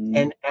 Hmm.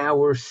 And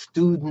our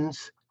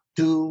students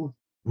do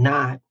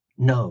not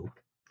know.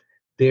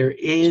 There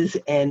is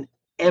an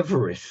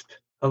Everest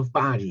of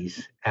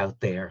bodies out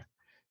there,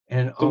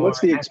 and So our what's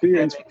the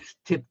experience? academics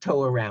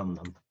tiptoe around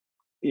them.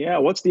 Yeah,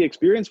 what's the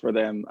experience for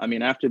them? I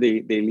mean, after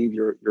they leave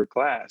your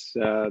class,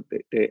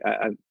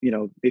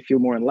 they feel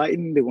more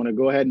enlightened. They want to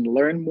go ahead and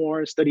learn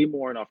more, study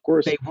more, and of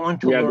course, They want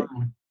to we have the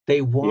learn. They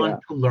yeah. want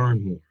to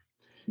learn more.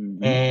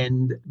 Hmm.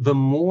 And the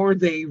more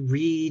they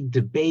read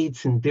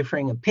debates and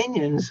differing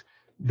opinions,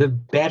 the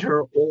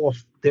better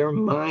off their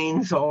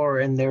minds are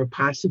and their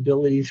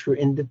possibilities for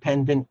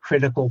independent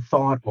critical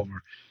thought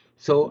are.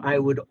 So I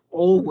would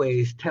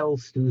always tell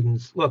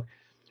students, look,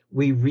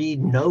 we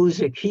read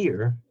Nozick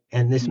here,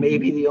 and this may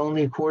be the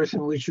only course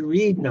in which you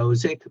read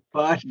Nozick,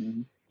 but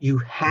you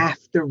have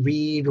to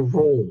read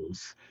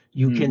Rawls.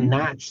 You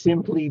cannot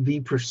simply be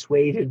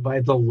persuaded by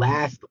the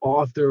last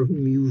author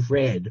whom you've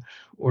read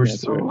or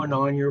someone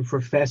on your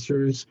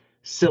professor's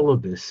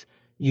syllabus.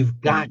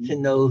 You've got to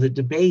know the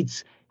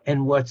debates.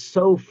 And what's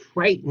so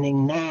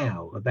frightening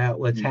now about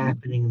what's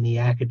happening in the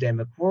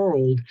academic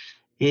world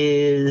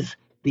is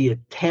the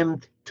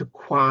attempt to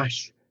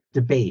quash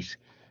debate,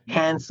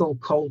 cancel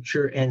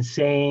culture, and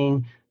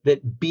saying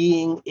that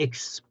being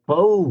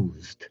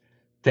exposed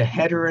to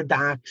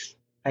heterodox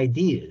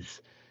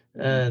ideas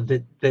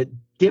that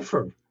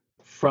differ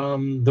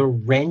from the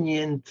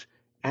regnant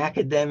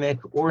academic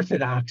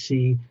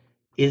orthodoxy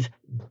is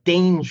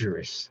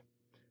dangerous,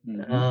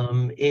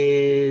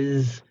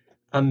 is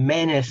a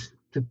menace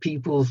to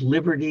people's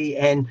liberty,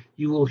 and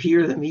you will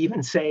hear them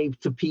even say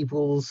to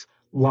people's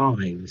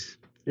lives.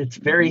 It's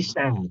very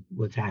sad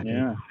what's happening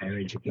in higher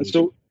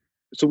education.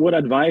 So what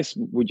advice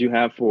would you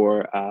have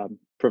for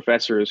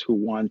professors who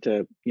want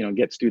to,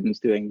 get students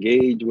to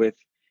engage with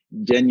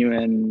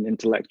genuine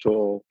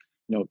intellectual,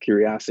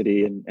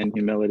 curiosity and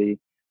humility,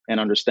 and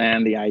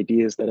understand the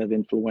ideas that have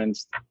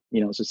influenced,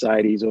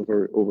 societies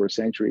over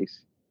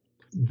centuries?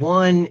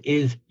 One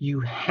is you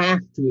have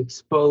to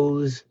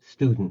expose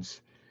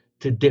students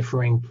to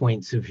differing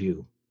points of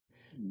view.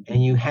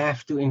 And you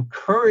have to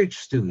encourage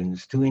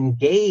students to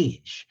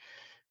engage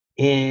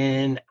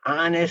in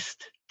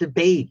honest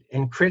debate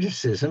and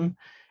criticism.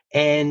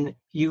 And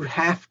you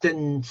have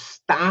to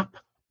stop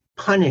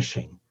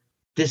punishing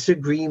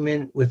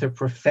disagreement with a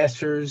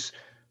professor's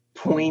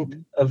point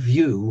of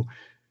view.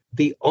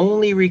 The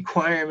only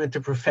requirement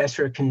the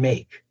professor can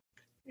make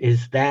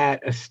is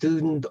that a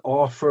student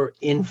offer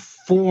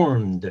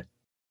informed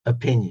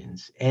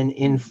opinions and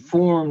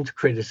informed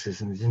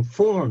criticisms,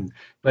 informed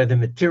by the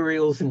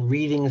materials and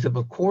readings of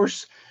a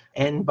course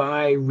and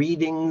by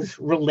readings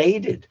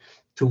related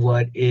to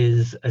what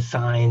is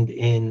assigned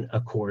in a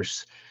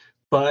course.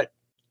 But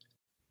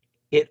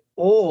it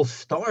all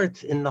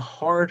starts in the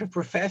heart of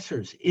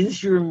professors.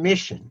 Is your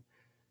mission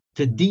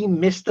to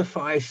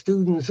demystify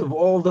students of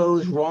all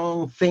those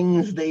wrong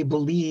things they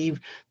believe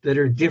that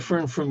are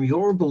different from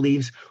your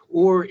beliefs,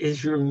 or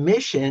is your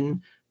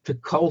mission to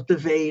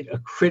cultivate a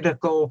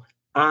critical,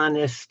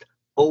 honest,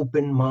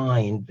 open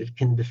mind that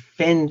can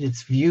defend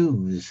its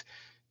views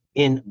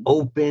in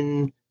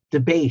open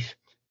debate?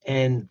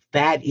 And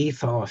that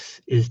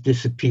ethos is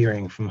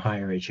disappearing from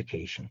higher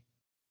education.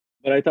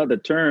 But I thought the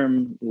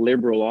term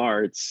liberal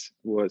arts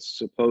was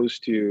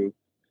supposed to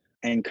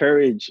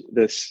encourage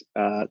this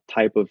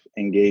type of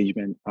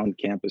engagement on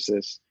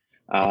campuses,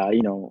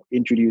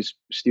 introduce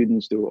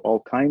students to all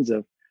kinds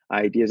of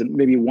ideas. And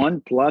maybe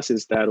one plus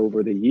is that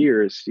over the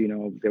years,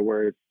 there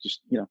were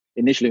just,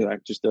 initially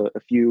like just a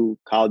few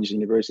colleges and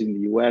universities in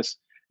the US.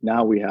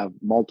 Now we have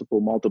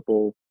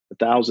multiple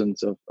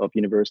thousands of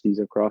universities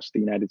across the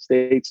United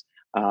States.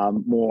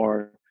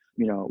 More,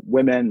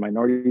 women,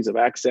 minorities have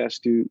access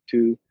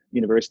to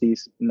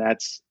universities, and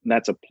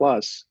that's a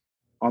plus.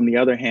 On the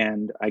other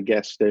hand, I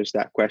guess there's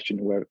that question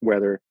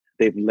whether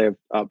they've lived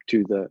up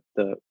to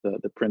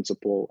the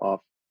principle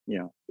of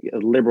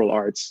liberal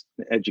arts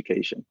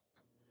education.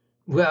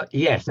 Well,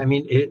 yes. I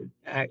mean,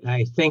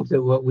 I think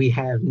that what we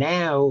have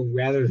now,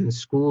 rather than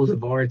schools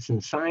of arts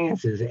and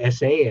sciences,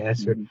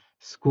 SAS, or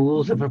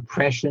schools of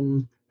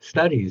oppression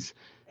studies,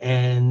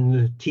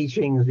 and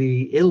teaching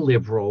the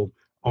illiberal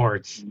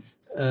arts.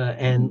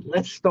 And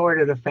let's start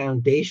at a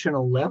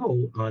foundational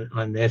level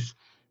on this.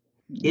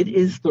 It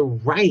is the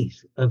right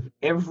of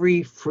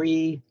every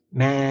free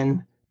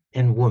man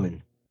and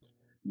woman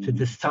to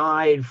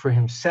decide for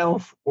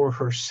himself or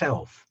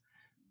herself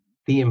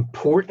the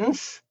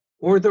importance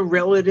or the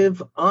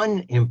relative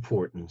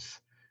unimportance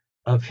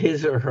of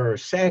his or her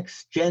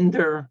sex,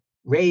 gender,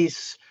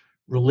 race,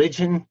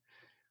 religion.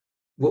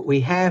 What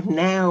we have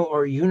now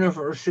are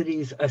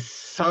universities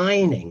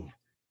assigning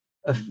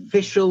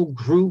official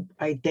group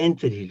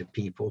identity to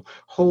people,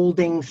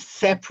 holding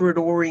separate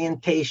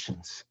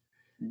orientations,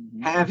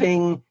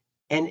 having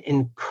an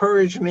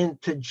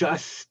encouragement to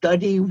just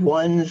study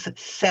one's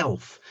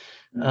self,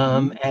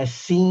 as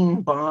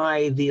seen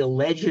by the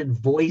alleged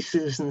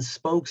voices and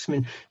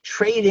spokesmen.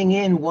 Trading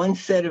in one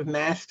set of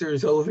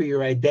masters over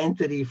your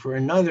identity for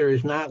another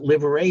is not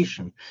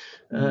liberation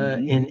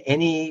in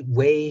any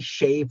way,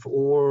 shape,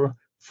 or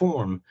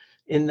form.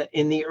 In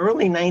the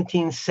early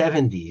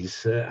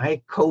 1970s,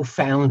 I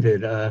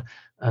co-founded a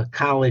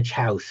college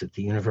house at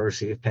the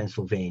University of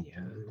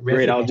Pennsylvania.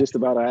 Great. I was just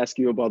about to ask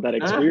you about that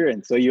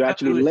experience. So you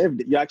actually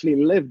lived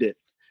it.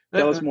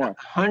 Tell us more.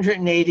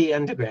 180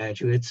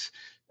 undergraduates,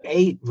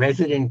 8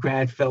 resident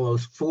grad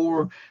fellows,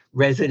 4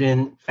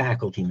 resident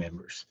faculty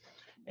members.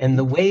 And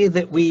the way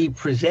that we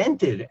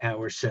presented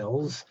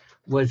ourselves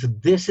was,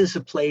 this is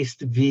a place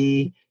to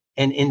be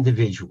an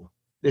individual.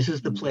 This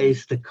is the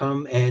place to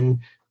come and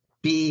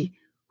be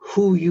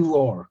who you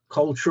are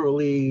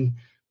culturally,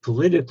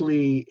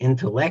 politically,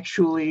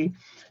 intellectually,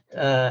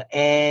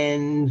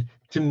 and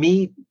to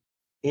meet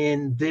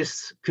in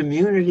this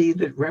community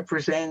that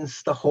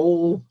represents the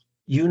whole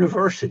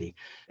university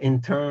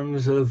in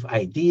terms of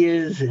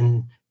ideas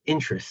and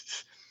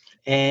interests.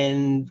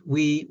 And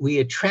we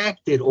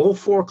attracted all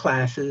four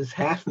classes,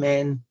 half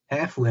men,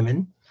 half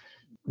women.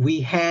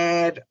 We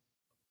had,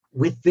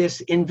 with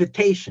this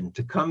invitation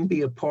to come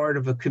be a part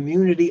of a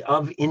community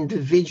of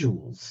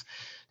individuals,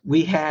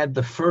 we had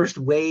the first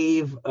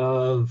wave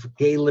of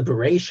gay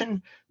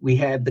liberation. We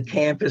had the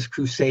Campus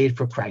Crusade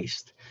for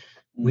Christ.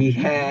 We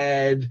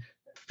had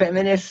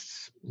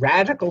feminists,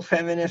 radical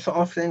feminists,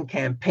 often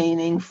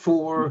campaigning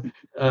for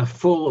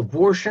full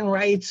abortion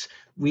rights.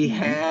 We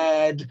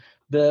had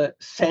the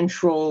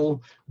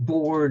central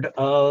board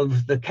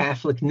of the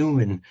Catholic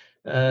Newman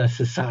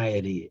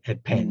Society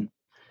at Penn.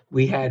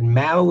 We had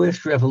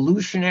Maoist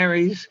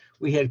revolutionaries.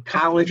 We had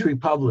college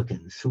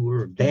Republicans, who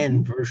were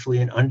then virtually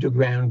an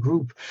underground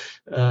group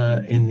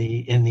in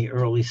the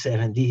early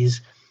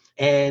 70s.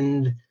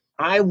 And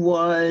I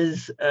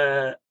was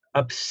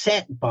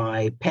upset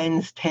by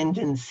Penn's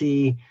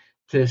tendency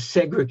to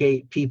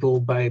segregate people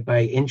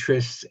by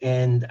interests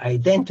and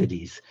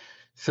identities.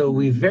 So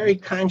we very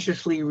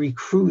consciously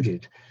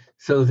recruited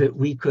so that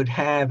we could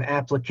have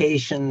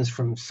applications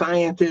from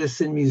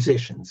scientists and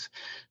musicians,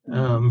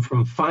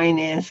 from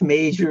finance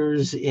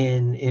majors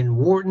in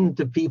Wharton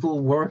to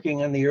people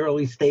working on the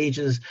early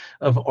stages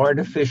of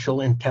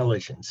artificial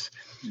intelligence.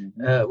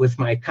 With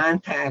my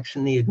contacts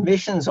in the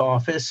admissions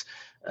office,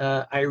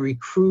 I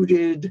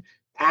recruited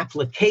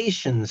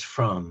applications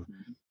from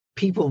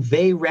people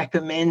they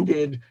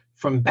recommended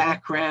from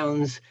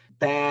backgrounds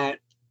that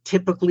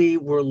typically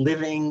were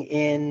living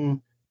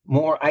in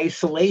more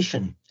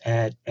isolation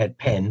at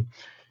Penn.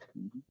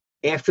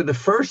 After the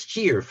first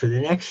year, for the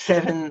next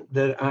 7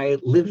 that I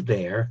lived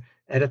there,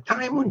 at a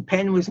time when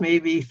Penn was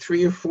maybe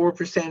 3 or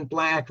 4%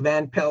 Black,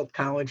 Van Pelt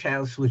College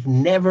House was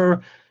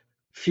never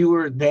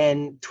fewer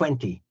than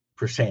 20%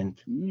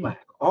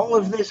 Black. All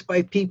of this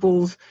by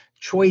people's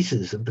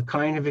choices of the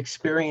kind of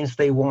experience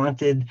they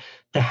wanted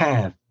to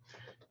have.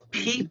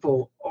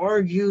 People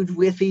argued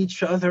with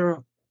each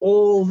other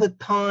all the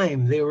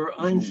time. They were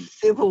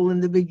uncivil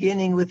in the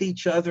beginning with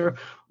each other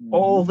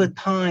all the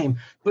time.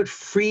 But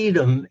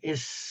freedom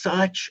is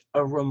such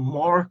a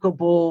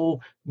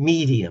remarkable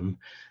medium.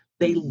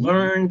 They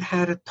learned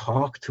how to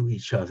talk to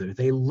each other.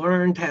 They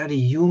learned how to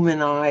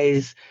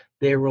humanize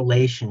their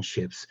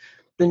relationships.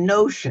 The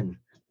notion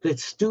that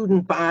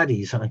student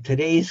bodies on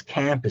today's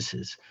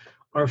campuses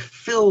are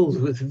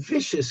filled with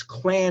vicious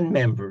Klan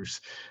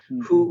members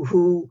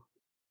who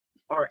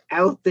are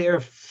out there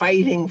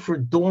fighting for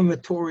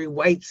dormitory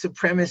white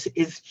supremacy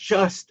is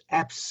just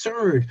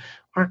absurd.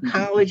 Our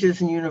colleges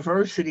and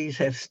universities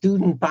have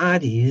student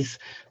bodies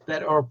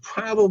that are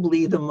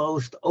probably the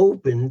most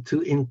open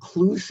to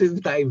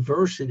inclusive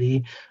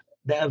diversity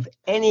of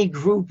any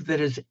group that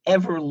has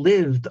ever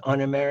lived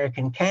on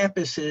American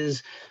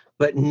campuses.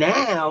 But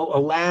now,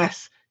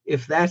 alas,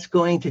 if that's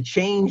going to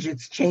change,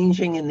 it's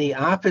changing in the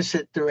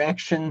opposite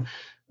direction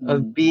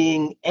of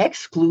being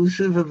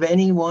exclusive of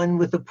anyone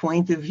with a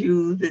point of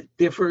view that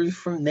differs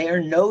from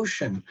their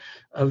notion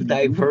of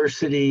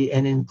diversity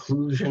and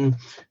inclusion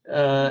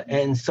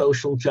and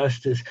social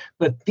justice.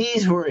 But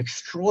these were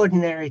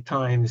extraordinary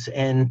times,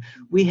 and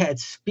we had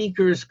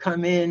speakers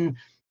come in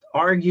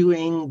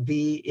arguing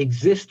the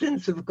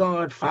existence of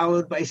God,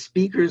 followed by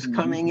speakers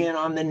coming in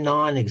on the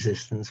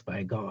non-existence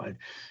by God.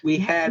 We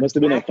had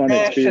Black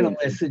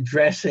nationalists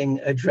addressing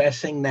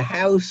the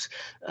House.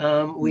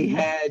 We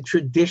had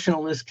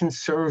traditionalist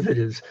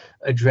conservatives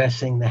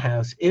addressing the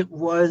House. It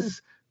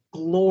was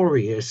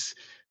glorious.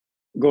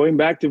 Going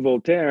back to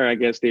Voltaire, I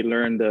guess they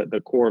learned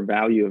the core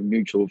value of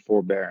mutual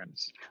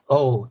forbearance.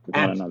 Oh,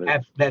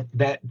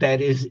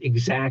 that is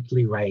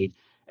exactly right.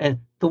 And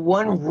the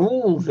one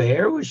rule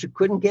there was you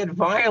couldn't get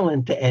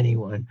violent to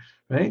anyone,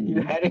 right?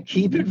 You had to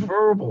keep it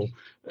verbal.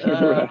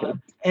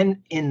 And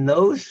in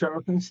those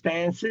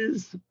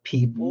circumstances,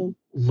 people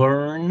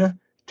learn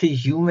to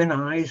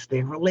humanize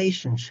their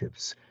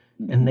relationships,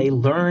 and they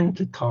learn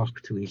to talk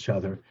to each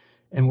other.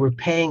 And we're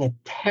paying a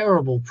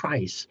terrible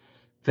price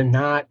for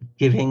not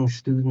giving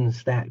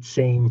students that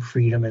same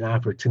freedom and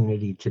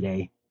opportunity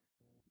today.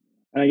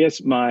 And I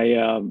guess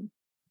my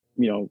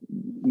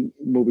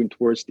moving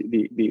towards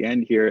the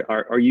end here,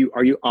 are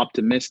you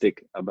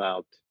optimistic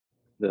about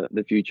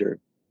the future?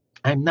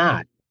 I'm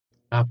not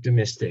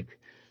optimistic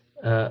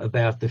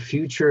about the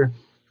future,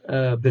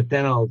 but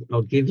then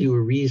I'll give you a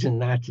reason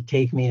not to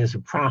take me as a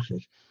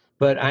prophet.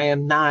 But I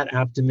am not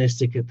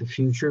optimistic at the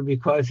future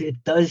because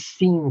it does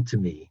seem to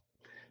me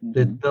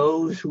that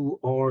those who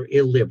are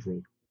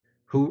illiberal,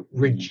 who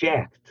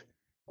reject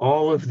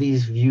all of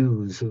these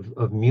views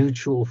of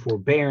mutual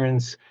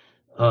forbearance,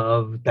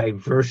 of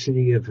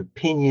diversity of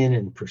opinion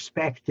and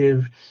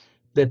perspective,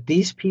 that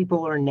these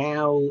people are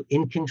now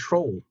in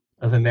control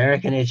of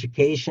American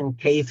education,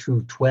 K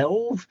through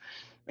 12,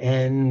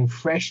 and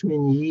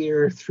freshman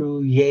year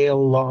through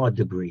Yale law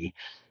degree.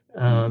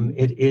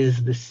 It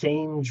is the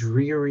same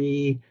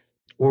dreary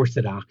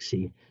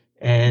orthodoxy.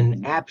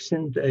 And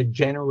absent a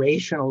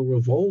generational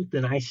revolt,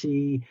 and I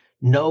see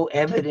no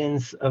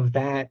evidence of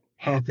that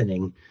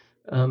happening,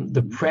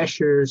 the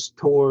pressures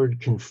toward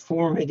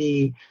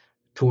conformity,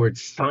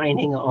 towards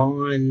signing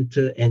on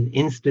to an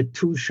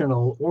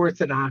institutional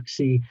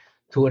orthodoxy,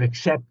 toward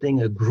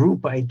accepting a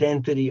group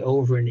identity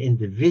over an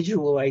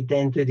individual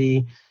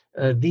identity,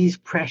 these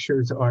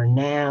pressures are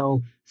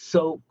now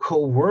so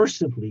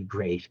coercively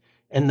great.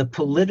 And the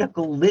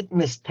political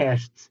litmus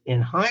tests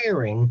in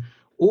hiring,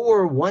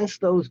 or once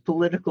those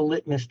political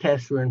litmus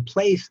tests are in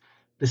place,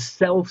 the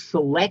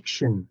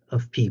self-selection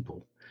of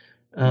people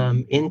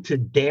into,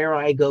 dare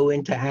I go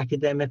into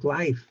academic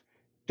life?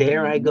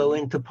 Dare I go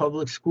into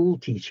public school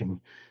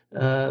teaching?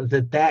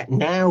 That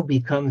now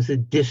becomes a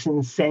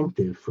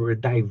disincentive for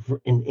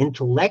an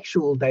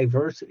intellectual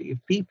diversity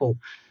of people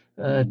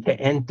to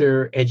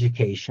enter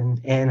education.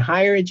 And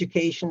higher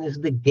education is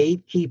the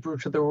gatekeeper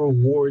to the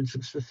rewards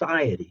of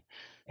society.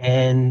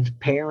 And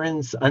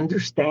parents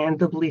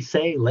understandably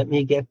say, let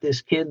me get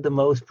this kid the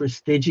most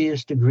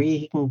prestigious degree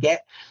he can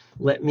get.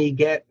 Let me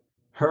get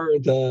her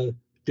the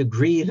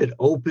degree that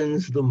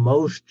opens the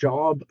most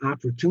job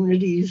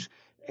opportunities,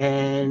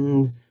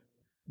 and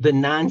the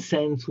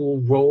nonsense will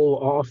roll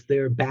off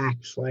their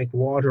backs like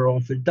water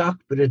off a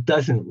duck, but it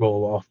doesn't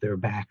roll off their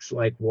backs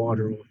like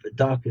water off a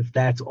duck if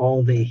that's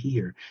all they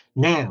hear.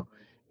 Now,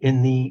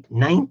 in the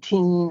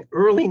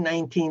early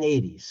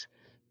 1980s,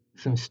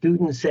 some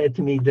students said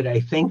to me that I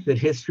think that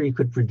history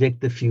could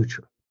predict the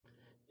future.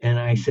 And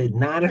I said,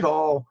 not at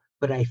all,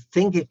 but I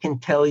think it can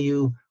tell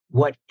you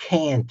what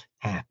can't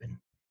happen.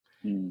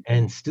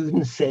 And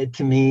students said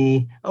to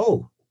me,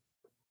 oh,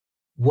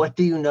 what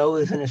do you know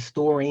as an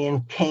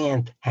historian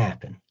can't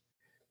happen?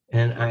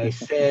 And I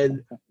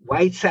said,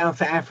 white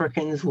South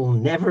Africans will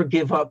never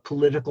give up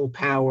political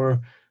power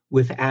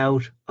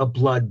without a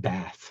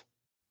bloodbath.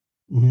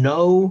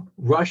 No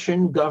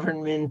Russian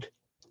government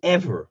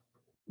ever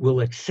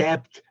will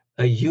accept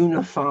a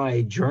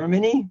unified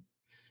Germany.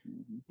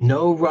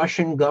 No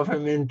Russian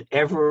government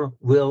ever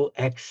will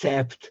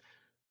accept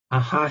a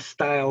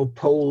hostile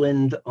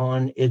Poland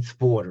on its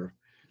border.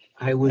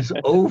 I was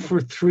 0 for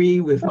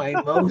 3 with my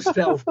most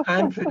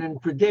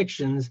self-confident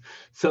predictions,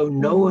 so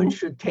no one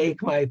should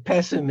take my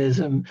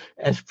pessimism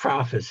as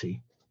prophecy.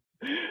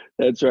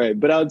 That's right.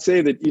 But I would say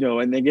that,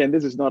 and again,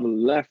 this is not a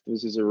left,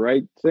 this is a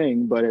right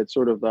thing, but it's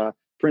sort of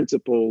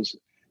principles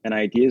and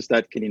ideas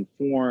that can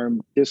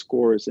inform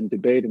discourse and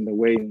debate in the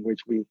way in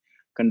which we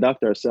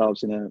conduct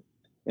ourselves in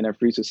a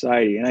free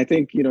society. And I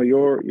think,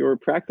 your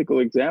practical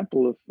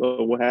example of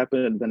what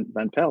happened at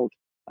Van Pelt,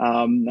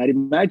 I'd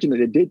imagine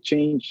that it did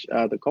change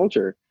the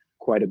culture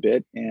quite a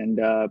bit, and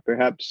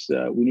perhaps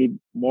we need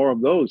more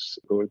of those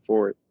going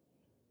forward.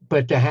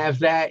 But to have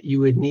that, you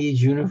would need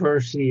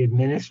university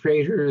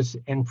administrators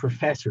and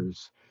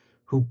professors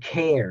who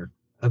care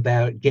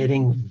about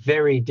getting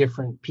very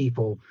different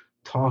people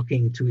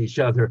talking to each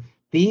other.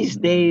 These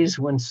days,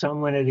 when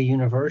someone at a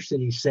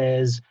university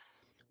says,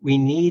 we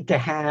need to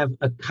have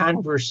a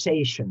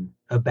conversation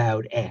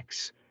about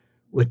X,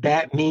 what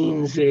that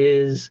means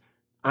is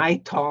I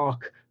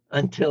talk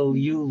until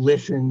you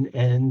listen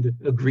and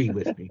agree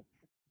with me.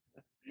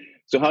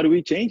 So how do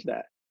we change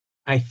that?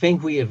 I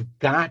think we have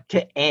got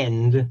to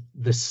end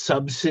the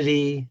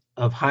subsidy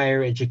of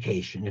higher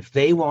education. If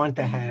they want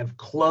to have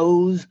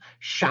closed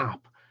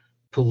shop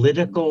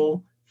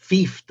political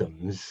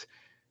fiefdoms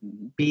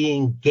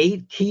being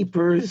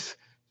gatekeepers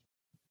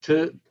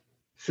to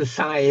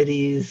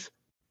society's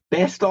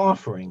best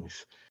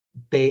offerings,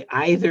 they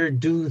either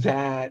do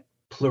that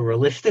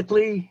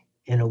pluralistically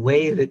in a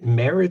way that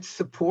merits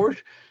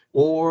support,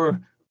 or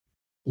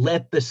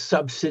let the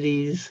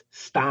subsidies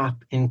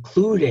stop,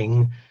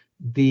 including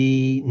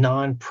the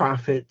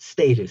nonprofit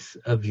status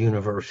of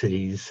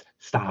universities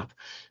stop.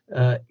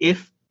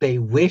 If they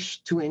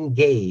wish to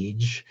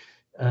engage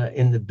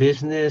in the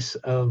business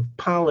of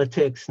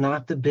politics,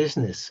 not the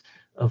business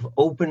of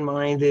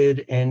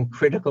open-minded and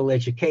critical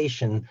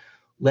education,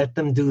 let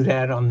them do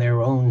that on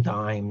their own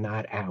dime,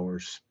 not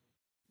ours.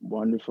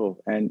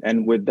 Wonderful.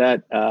 And with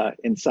that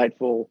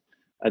insightful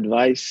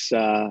advice,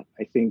 I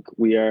think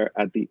we are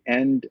at the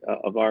end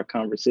of our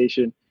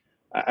conversation.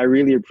 I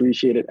really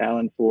appreciate it,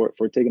 Alan, for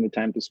taking the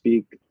time to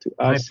speak to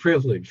us. My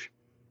privilege.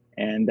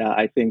 And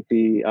I think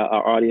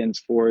our audience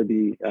for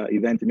the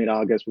event in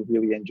mid-August will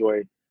really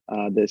enjoy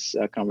this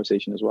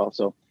conversation as well.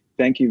 So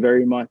thank you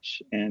very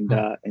much. And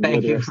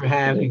thank you for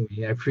having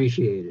me. I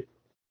appreciate it.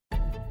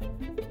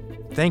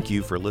 Thank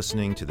you for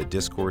listening to the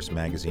Discourse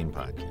Magazine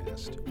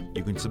podcast.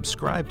 You can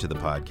subscribe to the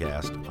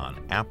podcast on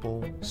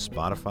Apple,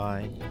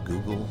 Spotify,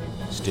 Google,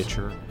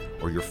 Stitcher,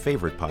 or your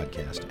favorite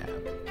podcast app.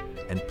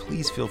 And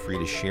please feel free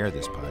to share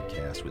this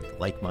podcast with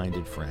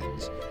like-minded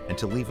friends and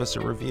to leave us a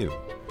review.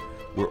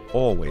 We're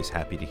always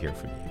happy to hear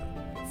from you.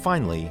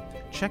 Finally,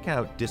 check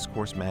out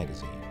Discourse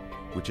Magazine,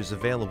 which is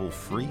available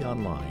free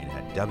online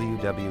at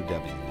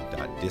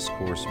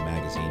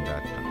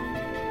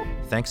www.discoursemagazine.com.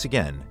 Thanks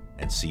again,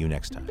 and see you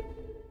next time.